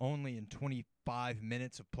 only in 25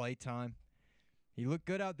 minutes of playtime. He looked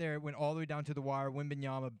good out there. It went all the way down to the wire.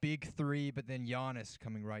 Wembanyama, big 3, but then Giannis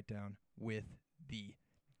coming right down with the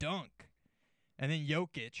dunk. And then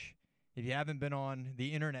Jokic. If you haven't been on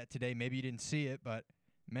the internet today, maybe you didn't see it, but,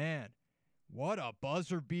 man, what a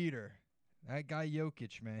buzzer beater. That guy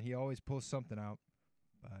Jokic, man, he always pulls something out.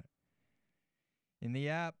 But in the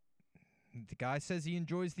app, the guy says he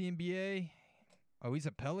enjoys the NBA. Oh, he's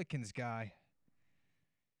a Pelicans guy.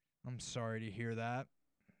 I'm sorry to hear that.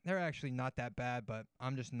 They're actually not that bad, but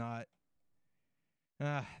I'm just not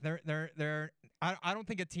I don't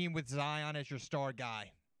think a team with Zion as your star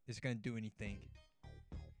guy is going to do anything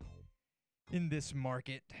in this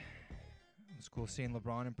market. It was cool seeing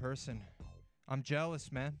LeBron in person. I'm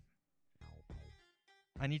jealous, man.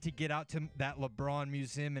 I need to get out to that LeBron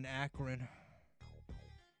Museum in Akron.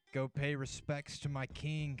 Go pay respects to my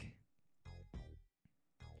king.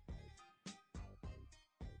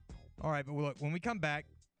 All right, but look, when we come back,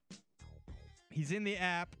 he's in the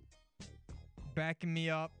app, backing me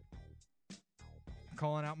up,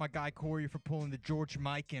 calling out my guy Corey for pulling the George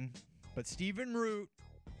Mikan. But Stephen Root,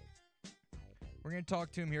 we're going to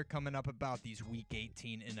talk to him here coming up about these Week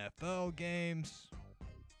 18 NFL games,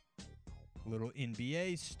 a little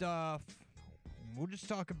NBA stuff. We'll just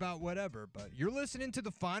talk about whatever. But you're listening to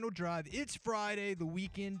The Final Drive. It's Friday. The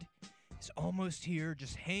weekend is almost here.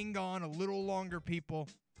 Just hang on a little longer, people.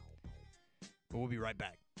 But we'll be right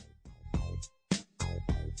back.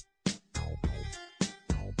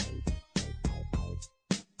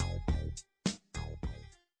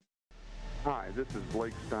 Hi, this is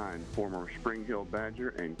Blake Stein, former Spring Hill Badger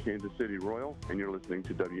and Kansas City Royal, and you're listening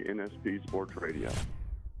to WNSP Sports Radio.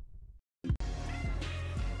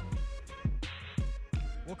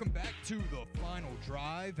 Welcome back to The Final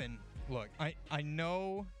Drive. And look, I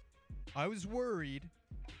know I was worried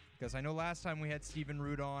because I know last time we had Stephen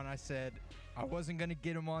Root on, I said I wasn't going to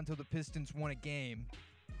get him on until the Pistons won a game.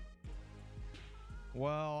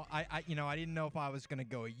 Well, I didn't know if I was going to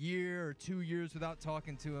go a year or 2 years without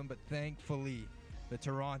talking to him, but thankfully the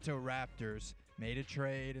Toronto Raptors made a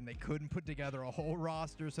trade and they couldn't put together a whole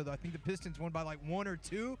roster, so I think the Pistons won by like 1 or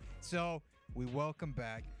 2. So we welcome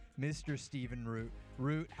back Mr. Stephen Root.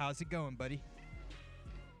 Root, how's it going, buddy?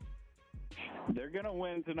 They're going to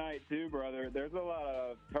win tonight too, brother. There's a lot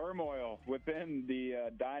of turmoil within the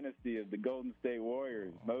dynasty of the Golden State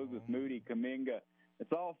Warriors. Moses Moody, Kuminga.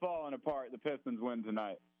 It's all falling apart. The Pistons win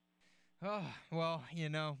tonight. Oh, well,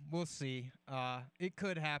 we'll see. It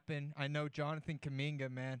could happen. I know Jonathan Kuminga,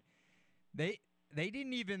 man. They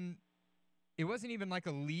didn't even – it wasn't even like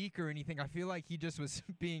a leak or anything. I feel like he just was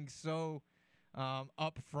being so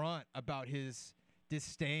upfront about his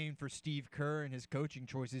disdain for Steve Kerr and his coaching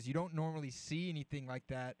choices. You don't normally see anything like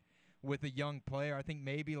that with a young player. I think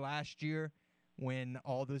maybe last year when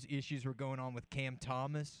all those issues were going on with Cam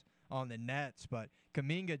Thomas on the Nets, but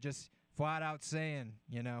Kuminga just flat out saying,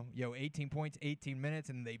 18 points, 18 minutes,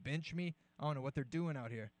 and they bench me. I don't know what they're doing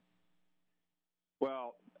out here.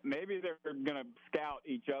 Well, maybe they're going to scout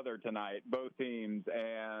each other tonight, both teams,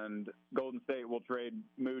 and Golden State will trade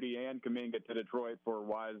Moody and Kuminga to Detroit for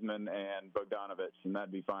Wiseman and Bogdanovich, and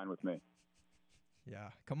that'd be fine with me.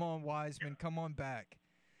 Yeah, come on, Wiseman, come on back.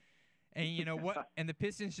 And you know what? And the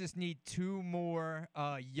Pistons just need 2 more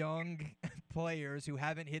young players who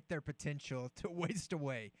haven't hit their potential to waste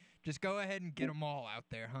away. Just go ahead and get them all out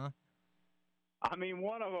there, huh? I mean,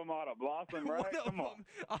 one of them ought to blossom, right? Come on.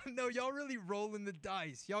 No, y'all really rolling the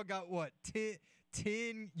dice. Y'all got, what,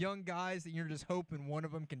 10 young guys that you're just hoping one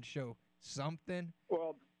of them can show something?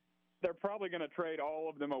 Well, they're probably going to trade all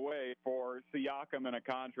of them away for Siakam in a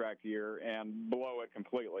contract year and blow it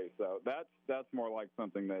completely. So that's more like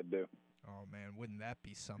something they'd do. Oh, man, wouldn't that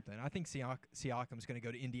be something? I think Siakam's going to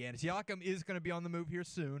go to Indiana. Siakam is going to be on the move here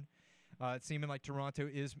soon. It's seeming like Toronto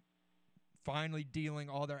is finally dealing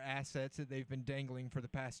all their assets that they've been dangling for the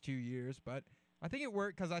past 2 years. But I think it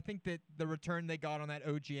worked because I think that the return they got on that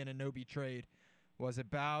OG Anunoby trade was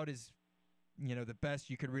about as, the best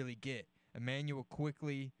you could really get. Emmanuel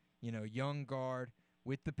Quickley, young guard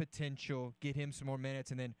with the potential, get him some more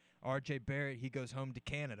minutes, and then R.J. Barrett, he goes home to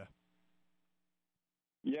Canada.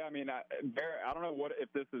 Yeah, I mean, Barrett, I don't know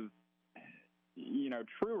if this is,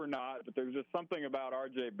 true or not, but there's just something about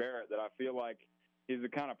R.J. Barrett that I feel like he's the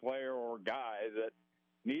kind of player or guy that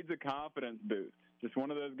needs a confidence boost. Just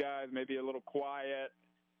one of those guys, maybe a little quiet.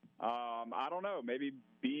 I don't know. Maybe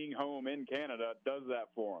being home in Canada does that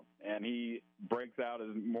for him, and he breaks out as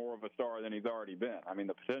more of a star than he's already been. I mean,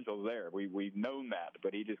 the potential's there. We've known that,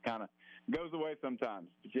 but he just kind of goes away sometimes.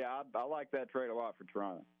 But yeah, I like that trade a lot for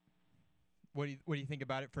Toronto. What do you think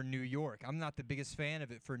about it for New York? I'm not the biggest fan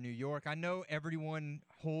of it for New York. I know everyone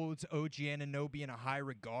holds OG Anunoby in a high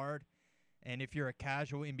regard, and if you're a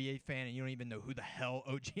casual NBA fan and you don't even know who the hell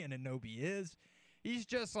OG Anunoby is, he's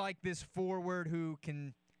just like this forward who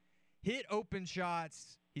can hit open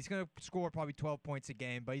shots. He's going to score probably 12 points a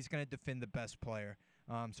game, but he's going to defend the best player.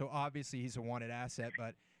 So obviously he's a wanted asset.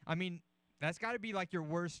 But, I mean, that's got to be like your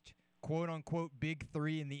worst quote-unquote big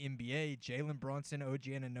three in the NBA, Jalen Brunson, OG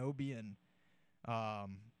Anunoby, and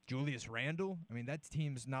Julius Randle. I mean, that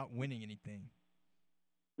team's not winning anything.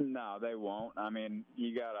 No, they won't. I mean,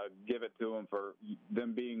 you got to give it to them for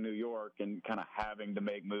them being New York and kind of having to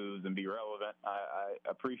make moves and be relevant. I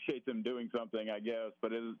appreciate them doing something, I guess,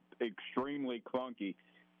 but it is extremely clunky.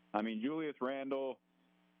 I mean, Julius Randle,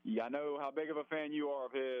 I know how big of a fan you are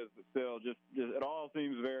of his, but still, just it all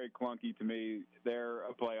seems very clunky to me. They're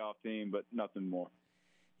a playoff team, but nothing more.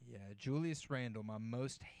 Yeah, Julius Randle, my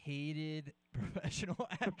most hated professional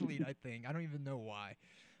athlete, I think. I don't even know why.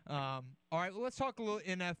 All right, well, let's talk a little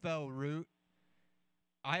NFL route.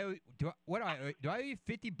 Do I owe you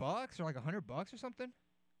 $50 or like $100 or something?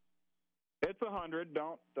 It's 100.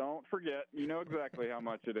 Don't forget. You know exactly how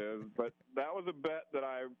much it is. But that was a bet that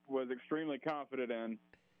I was extremely confident in.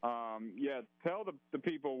 Yeah, tell the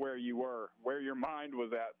people where you were, where your mind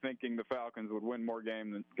was at, thinking the Falcons would win more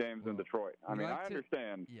games than Detroit. I mean, I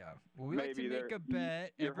understand. Yeah, well, we like to make a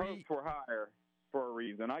bet. Your hopes were higher for a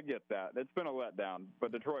reason. I get that. It's been a letdown,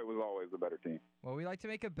 but Detroit was always the better team. Well, we like to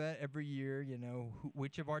make a bet every year, you know,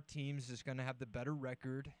 which of our teams is going to have the better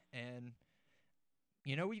record. And,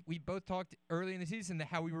 you know, we both talked early in the season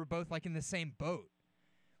how we were both like in the same boat.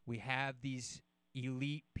 We have these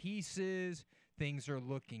elite pieces. Things are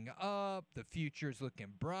looking up. The future's looking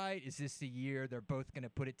bright. Is this the year they're both going to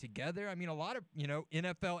put it together? I mean, a lot of, you know,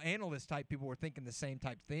 NFL analyst type people were thinking the same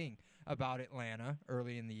type thing about Atlanta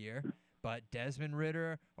early in the year. But Desmond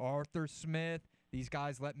Ridder, Arthur Smith, these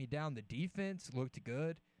guys let me down. The defense looked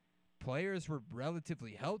good. Players were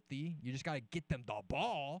relatively healthy. You just got to get them the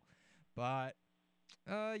ball. But,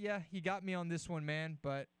 yeah, you got me on this one, man.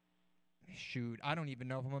 But, shoot, I don't even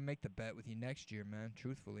know if I'm going to make the bet with you next year, man,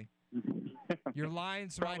 truthfully. Your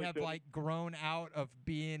Lions might have, like, grown out of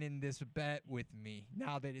being in this bet with me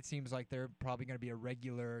now that it seems like they're probably going to be a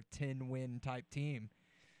regular 10-win type team.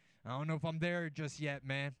 I don't know if I'm there just yet,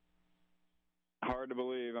 man. Hard to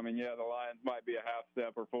believe. I mean, yeah, the Lions might be a half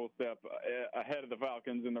step or full step ahead of the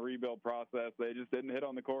Falcons in the rebuild process. They just didn't hit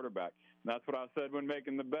on the quarterback. That's what I said when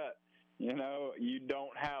making the bet. You know, you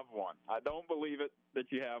don't have one. I don't believe it that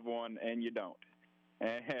you have one, and you don't.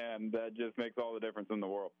 And that just makes all the difference in the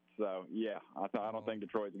world. So, yeah, I don't think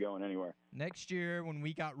Detroit's going anywhere. Next year when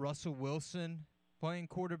we got Russell Wilson playing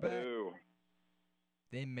quarterback,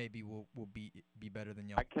 then maybe we'll be better than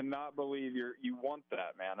y'all. I cannot believe you want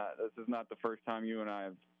that, man. This is not the first time you and I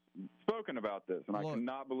have spoken about this, and I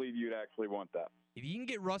cannot believe you'd actually want that. If you can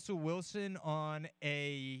get Russell Wilson on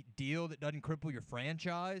a deal that doesn't cripple your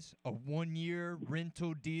franchise, a one-year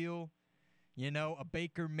rental deal, you know, a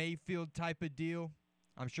Baker Mayfield type of deal,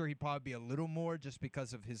 I'm sure he'd probably be a little more just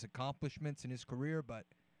because of his accomplishments in his career, but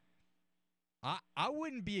I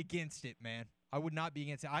wouldn't be against it, man. I would not be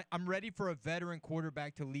against it. I'm ready for a veteran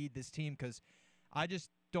quarterback to lead this team because I just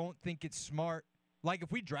don't think it's smart. Like,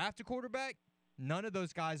 if we draft a quarterback, none of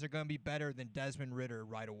those guys are going to be better than Desmond Ridder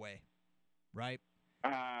right away, right?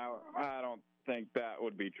 I don't think that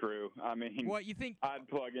would be true. I mean, what you think? I'd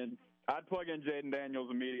plug in Jaden Daniels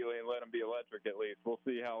immediately and let him be electric at least. We'll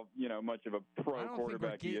see how much of a pro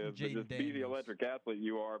quarterback he is. But just be the electric athlete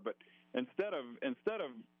you are. But instead of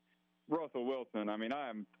Russell Wilson, I mean, I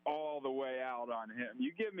am all the way out on him.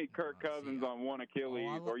 You give me Kirk Cousins on one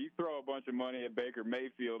Achilles, or you throw a bunch of money at Baker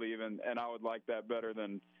Mayfield even, and I would like that better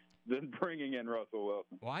than bringing in Russell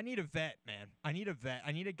Wilson. Well, I need a vet, man. I need a vet.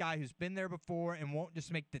 I need a guy who's been there before and won't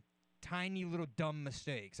just make the tiny little dumb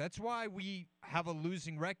mistakes. That's why we have a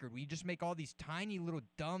losing record. We just make all these tiny little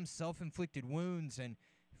dumb self-inflicted wounds, and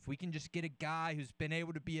if we can just get a guy who's been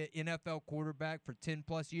able to be an NFL quarterback for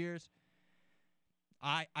 10-plus years,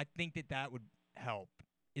 I think that would help.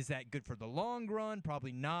 Is that good for the long run?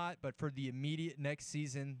 Probably not, but for the immediate next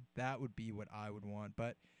season, that would be what I would want.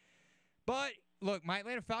 But look, my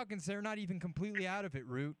Atlanta Falcons, they're not even completely out of it,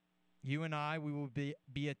 Root. You and I, we will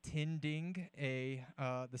be attending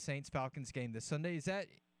the Saints-Falcons game this Sunday.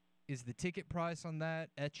 Is the ticket price on that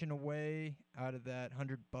etching away out of that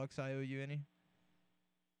 $100 I owe you any?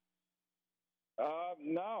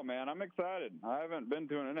 No, man, I'm excited. I haven't been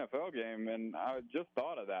to an NFL game, and I just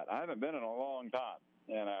thought of that. I haven't been in a long time.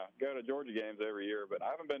 And I go to Georgia games every year, but I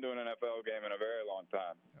haven't been to an NFL game in a very long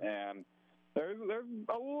time. And there's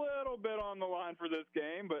a little bit on the line for this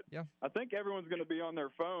game, but I think everyone's going to be on their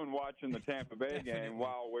phone watching the Tampa Bay game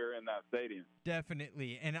while we're in that stadium.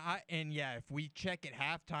 Definitely. And if we check at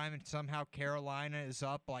halftime and somehow Carolina is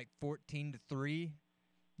up like 14-3,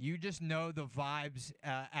 you just know the vibes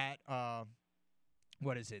at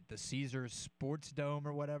what is it, the Caesars Sports Dome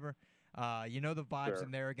or whatever. You know the vibes in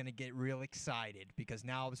there are going to get real excited because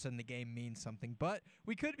now all of a sudden the game means something. But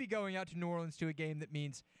we could be going out to New Orleans to a game that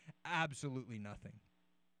means absolutely nothing.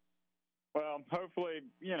 Well, hopefully,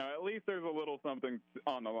 at least there's a little something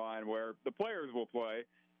on the line where the players will play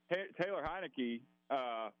Taylor Heineke,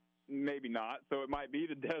 maybe not. So it might be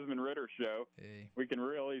the Desmond Ritter show. Hey. We can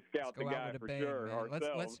really scout the guy for sure ourselves.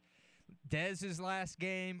 Let's Dez's last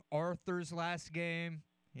game, Arthur's last game.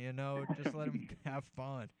 Just let him have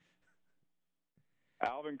fun.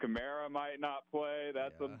 Alvin Kamara might not play.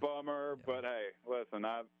 That's a bummer. Yeah. But, hey, listen,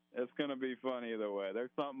 it's going to be fun either way. There's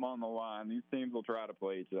something on the line. These teams will try to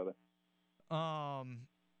play each other.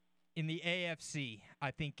 In the AFC,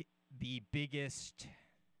 I think the biggest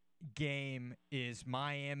game is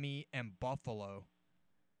Miami and Buffalo.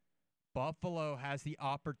 Buffalo has the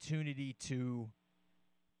opportunity to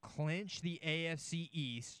clinch the AFC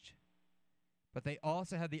East, but they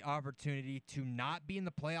also have the opportunity to not be in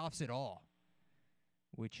the playoffs at all,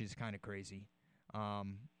 which is kind of crazy.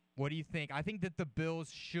 What do you think? I think that the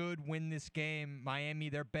Bills should win this game. Miami,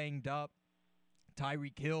 they're banged up.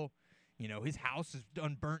 Tyreek Hill, his house is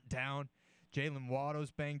done burnt down. Jalen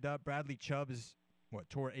Waddle's banged up. Bradley Chubb is,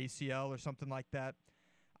 tore ACL or something like that.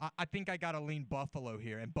 I think I got to lean Buffalo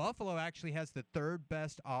here. And Buffalo actually has the third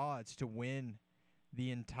best odds to win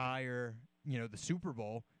the entire, the Super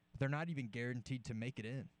Bowl. They're not even guaranteed to make it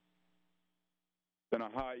in. Been a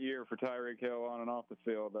hot year for Tyreek Hill on and off the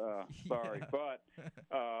field. Sorry, but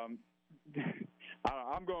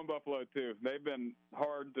I'm going Buffalo too. They've been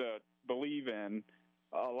hard to believe in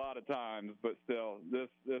a lot of times, but still, this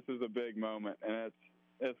is a big moment, and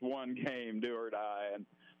it's one game, do or die. And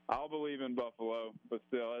I'll believe in Buffalo, but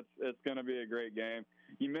still, it's going to be a great game.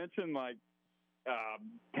 You mentioned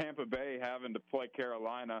Tampa Bay having to play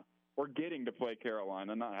Carolina, or getting to play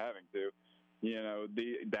Carolina, not having to.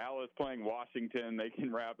 The Dallas playing Washington, they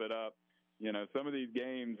can wrap it up. Some of these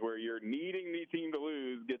games where you're needing the team to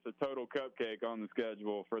lose gets a total cupcake on the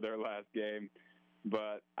schedule for their last game.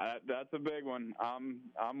 But that's a big one.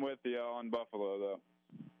 I'm with you on Buffalo, though.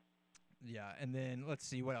 Yeah, and then let's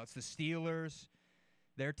see what else. The Steelers,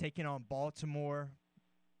 they're taking on Baltimore,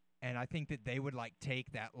 and I think that they would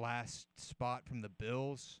take that last spot from the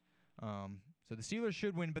Bills. So the Steelers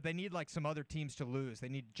should win, but they need some other teams to lose. They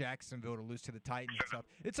need Jacksonville to lose to the Titans and stuff.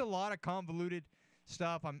 It's a lot of convoluted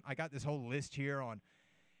stuff. I got this whole list here on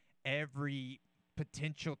every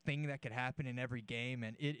potential thing that could happen in every game,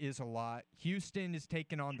 and it is a lot. Houston is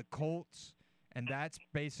taking on the Colts, and that's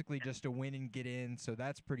basically just a win and get in, so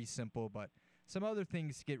that's pretty simple. But some other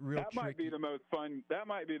things get real tricky. That might be the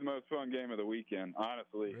most fun game of the weekend,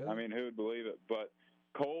 honestly. Really? I mean, who would believe it? But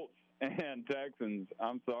Colts and Texans,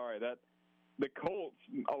 I'm sorry, the Colts,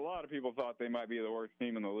 a lot of people thought they might be the worst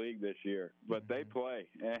team in the league this year, but they play,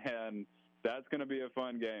 and that's going to be a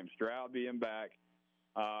fun game. Stroud being back.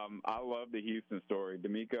 I love the Houston story.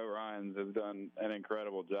 DeMeco Ryans has done an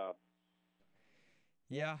incredible job.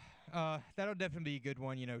 Yeah, that'll definitely be a good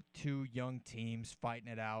one. Two young teams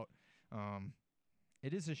fighting it out.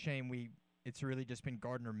 It is a shame it's really just been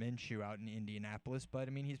Gardner Minshew out in Indianapolis, but,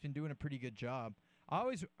 he's been doing a pretty good job.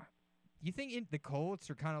 You think the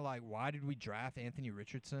Colts are kind of why did we draft Anthony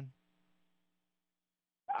Richardson?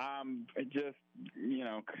 Just,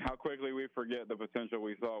 how quickly we forget the potential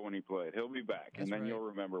we saw when he played. He'll be back, and then you'll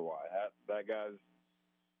remember why. That guy's,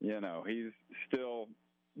 he's still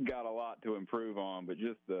got a lot to improve on, but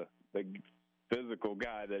just the physical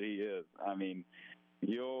guy that he is.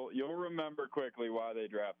 You'll remember quickly why they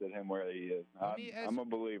drafted him where he is. I'm a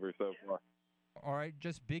believer so far. All right,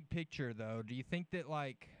 just big picture, though. Do you think that,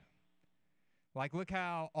 look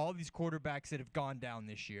how all these quarterbacks that have gone down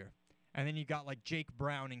this year, and then you got Jake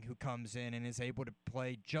Browning who comes in and is able to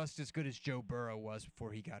play just as good as Joe Burrow was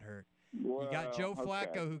before he got hurt. Well, you got Joe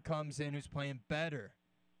Flacco who comes in who's playing better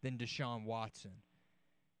than Deshaun Watson.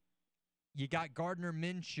 You got Gardner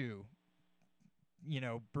Minshew,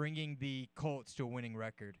 bringing the Colts to a winning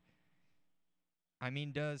record.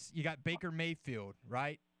 You got Baker Mayfield,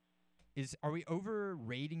 right? Are we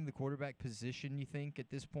overrating the quarterback position, you think, at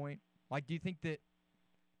this point? Do you think that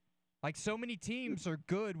so many teams are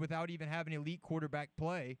good without even having elite quarterback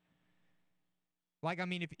play?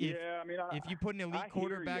 If you put an elite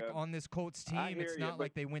quarterback on this Colts team, it's not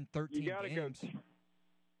like they win 13 games.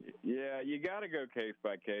 You got to go case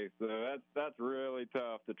by case. So that's really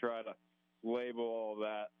tough to try to label all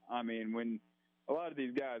that. When a lot of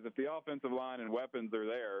these guys, if the offensive line and weapons are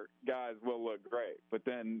there, guys will look great. But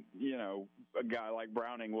then, a guy like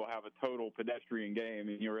Browning will have a total pedestrian game,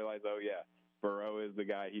 and you realize, oh, yeah, Burrow is the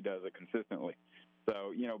guy. He does it consistently.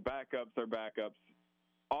 So, backups are backups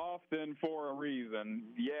often for a reason.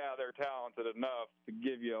 Yeah, they're talented enough to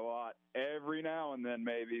give you a lot every now and then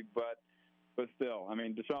maybe, but still.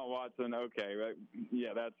 Deshaun Watson, okay, right?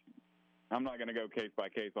 Yeah, I'm not going to go case by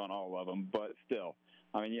case on all of them, but still.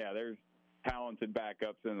 talented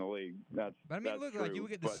backups in the league. But I mean, look, true, like you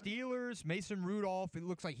look at the Steelers, Mason Rudolph. It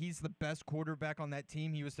looks like he's the best quarterback on that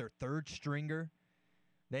team. He was their third stringer.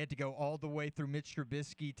 They had to go all the way through Mitch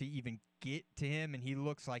Trubisky to even get to him, and he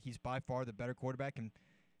looks like he's by far the better quarterback. And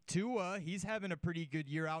Tua, he's having a pretty good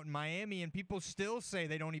year out in Miami, and people still say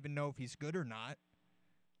they don't even know if he's good or not.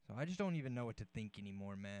 So I just don't even know what to think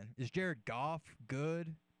anymore, man. Is Jared Goff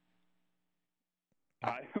good?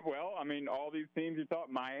 Well, I mean, all these teams you thought,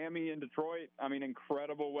 Miami and Detroit, I mean,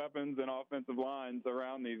 incredible weapons and offensive lines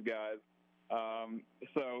around these guys.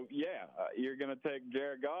 You're going to take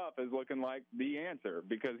Jared Goff as looking like the answer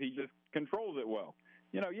because he just controls it well.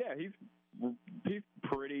 He's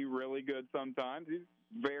really good sometimes. He's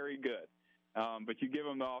very good. But you give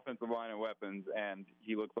him the offensive line and weapons, and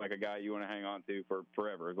he looks like a guy you want to hang on to for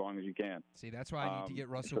forever, as long as you can. See, that's why I need to get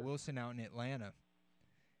Russell Wilson out in Atlanta.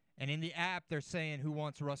 And in the app, they're saying, who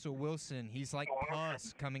wants Russell Wilson? He's like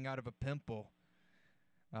pus coming out of a pimple.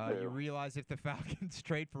 You realize if the Falcons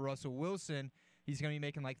trade for Russell Wilson, he's going to be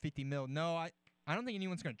making like $50 million. No, I don't think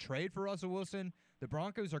anyone's going to trade for Russell Wilson. The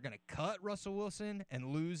Broncos are going to cut Russell Wilson and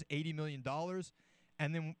lose $80 million.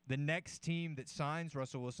 And then the next team that signs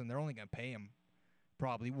Russell Wilson, they're only going to pay him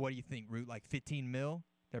probably, what do you think, Root, like $15 million?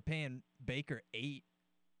 They're paying Baker $8 million.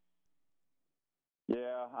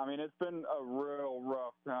 Yeah, I mean, it's been a real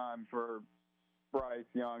rough time for Bryce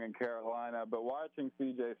Young in Carolina, but watching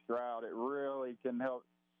C.J. Stroud, it really can help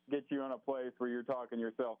get you in a place where you're talking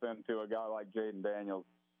yourself into a guy like Jaden Daniels.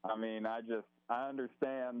 I mean, I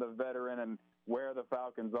understand the veteran and where the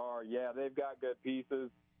Falcons are. Yeah, they've got good pieces,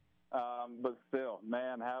 but still,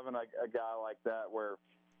 man, having a guy like that where,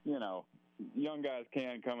 young guys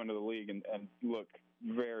can come into the league and look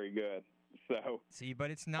very good. So see, but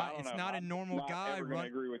it's not a normal guy. I'm not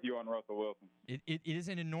agree with you on Russell Wilson. It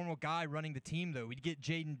isn't a normal guy running the team, though. We'd get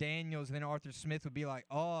Jaden Daniels, and then Arthur Smith would be like,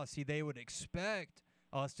 oh, see, they would expect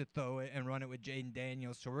us to throw it and run it with Jaden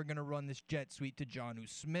Daniels, so we're going to run this jet sweep to Jonnu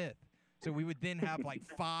Smith. So we would then have like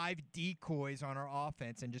 5 decoys on our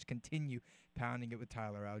offense and just continue pounding it with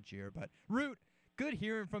Tyler Algier. But, Root, good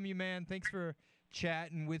hearing from you, man. Thanks for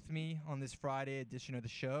chatting with me on this Friday edition of the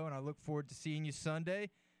show, and I look forward to seeing you Sunday.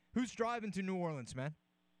 Who's driving to New Orleans, man?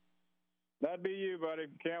 That'd be you, buddy.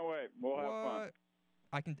 Can't wait. We'll have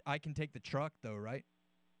fun. I can take the truck, though, right?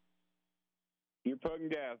 You're putting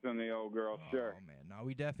gas in the old girl, sure. Oh, man. No,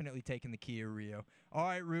 we definitely taking the Kia Rio. All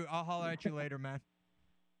right, Root. I'll holler at you later, man.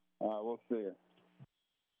 We'll see you.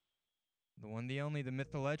 The one, the only, the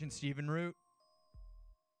myth, the legend, Stephen Root.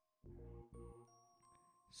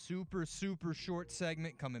 Super, super short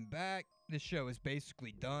segment coming back. This show is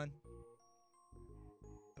basically done.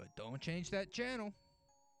 But don't change that channel.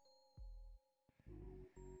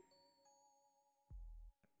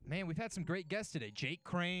 Man, we've had some great guests today. Jake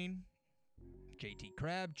Crane, JT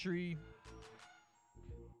Crabtree.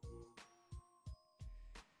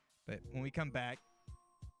 But when we come back,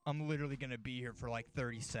 I'm literally going to be here for like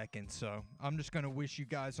 30 seconds. So I'm just going to wish you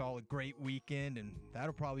guys all a great weekend, and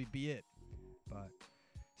that'll probably be it. But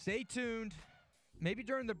stay tuned. Maybe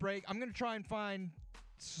during the break, I'm going to try and find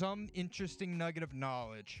some interesting nugget of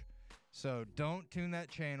knowledge. So don't tune that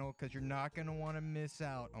channel because you're not going to want to miss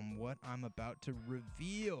out on what I'm about to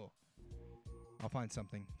reveal. I'll find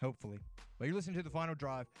something, hopefully. But you're listening to The Final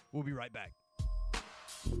Drive. We'll be right back.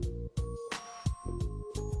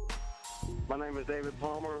 My name is David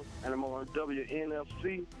Palmer, and I'm on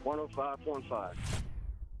WNFC 105.5.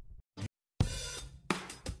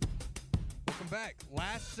 Welcome back.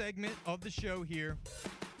 Last segment of the show here.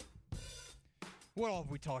 What all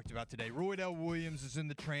have we talked about today? Roydell Williams is in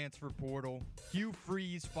the transfer portal. Hugh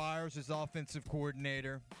Freeze fires his offensive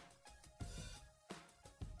coordinator.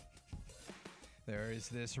 There is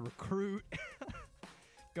this recruit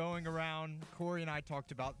going around. Corey and I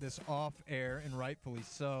talked about this off air, and rightfully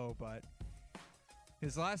so, but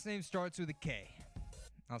his last name starts with a K.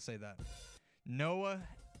 I'll say that. Noah.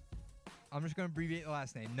 I'm just going to abbreviate the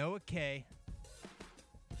last name. Noah K.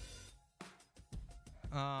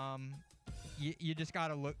 You just got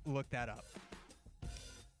to look that up.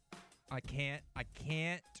 I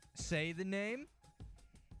can't say the name.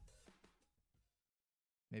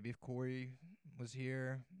 Maybe if Corey was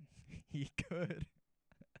here, he could.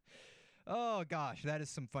 Oh gosh, that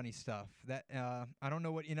is some funny stuff. That I don't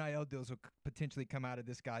know what NIL deals will potentially come out of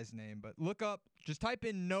this guy's name, but look up. Just type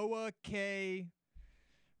in Noah K.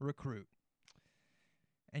 recruit,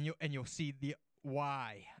 and you'll see the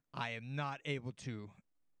why I am not able to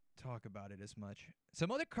talk about it as much.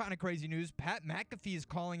 Some other kind of crazy news. Pat McAfee is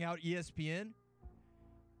calling out ESPN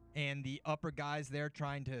and the upper guys there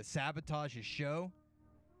trying to sabotage his show.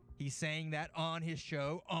 He's saying that on his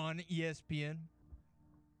show on ESPN.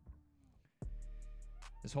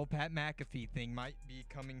 this whole Pat McAfee thing might be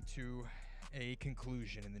coming to a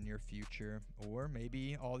conclusion in the near future. Or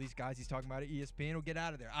maybe all these guys he's talking about at ESPN will get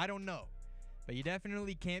out of there. I don't know. But you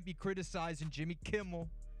definitely can't be criticizing Jimmy Kimmel,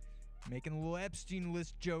 making little Epstein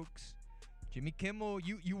list jokes. Jimmy Kimmel,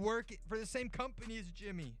 you work for the same company as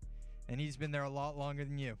Jimmy, and he's been there a lot longer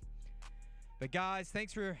than you. But guys,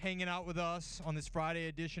 thanks for hanging out with us on this Friday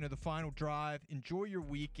edition of The Final Drive. Enjoy your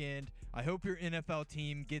weekend. I hope your NFL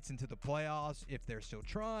team gets into the playoffs if they're still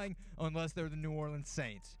trying, unless they're the New Orleans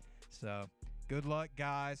Saints. So good luck,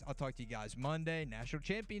 guys. I'll talk to you guys Monday. National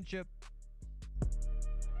Championship.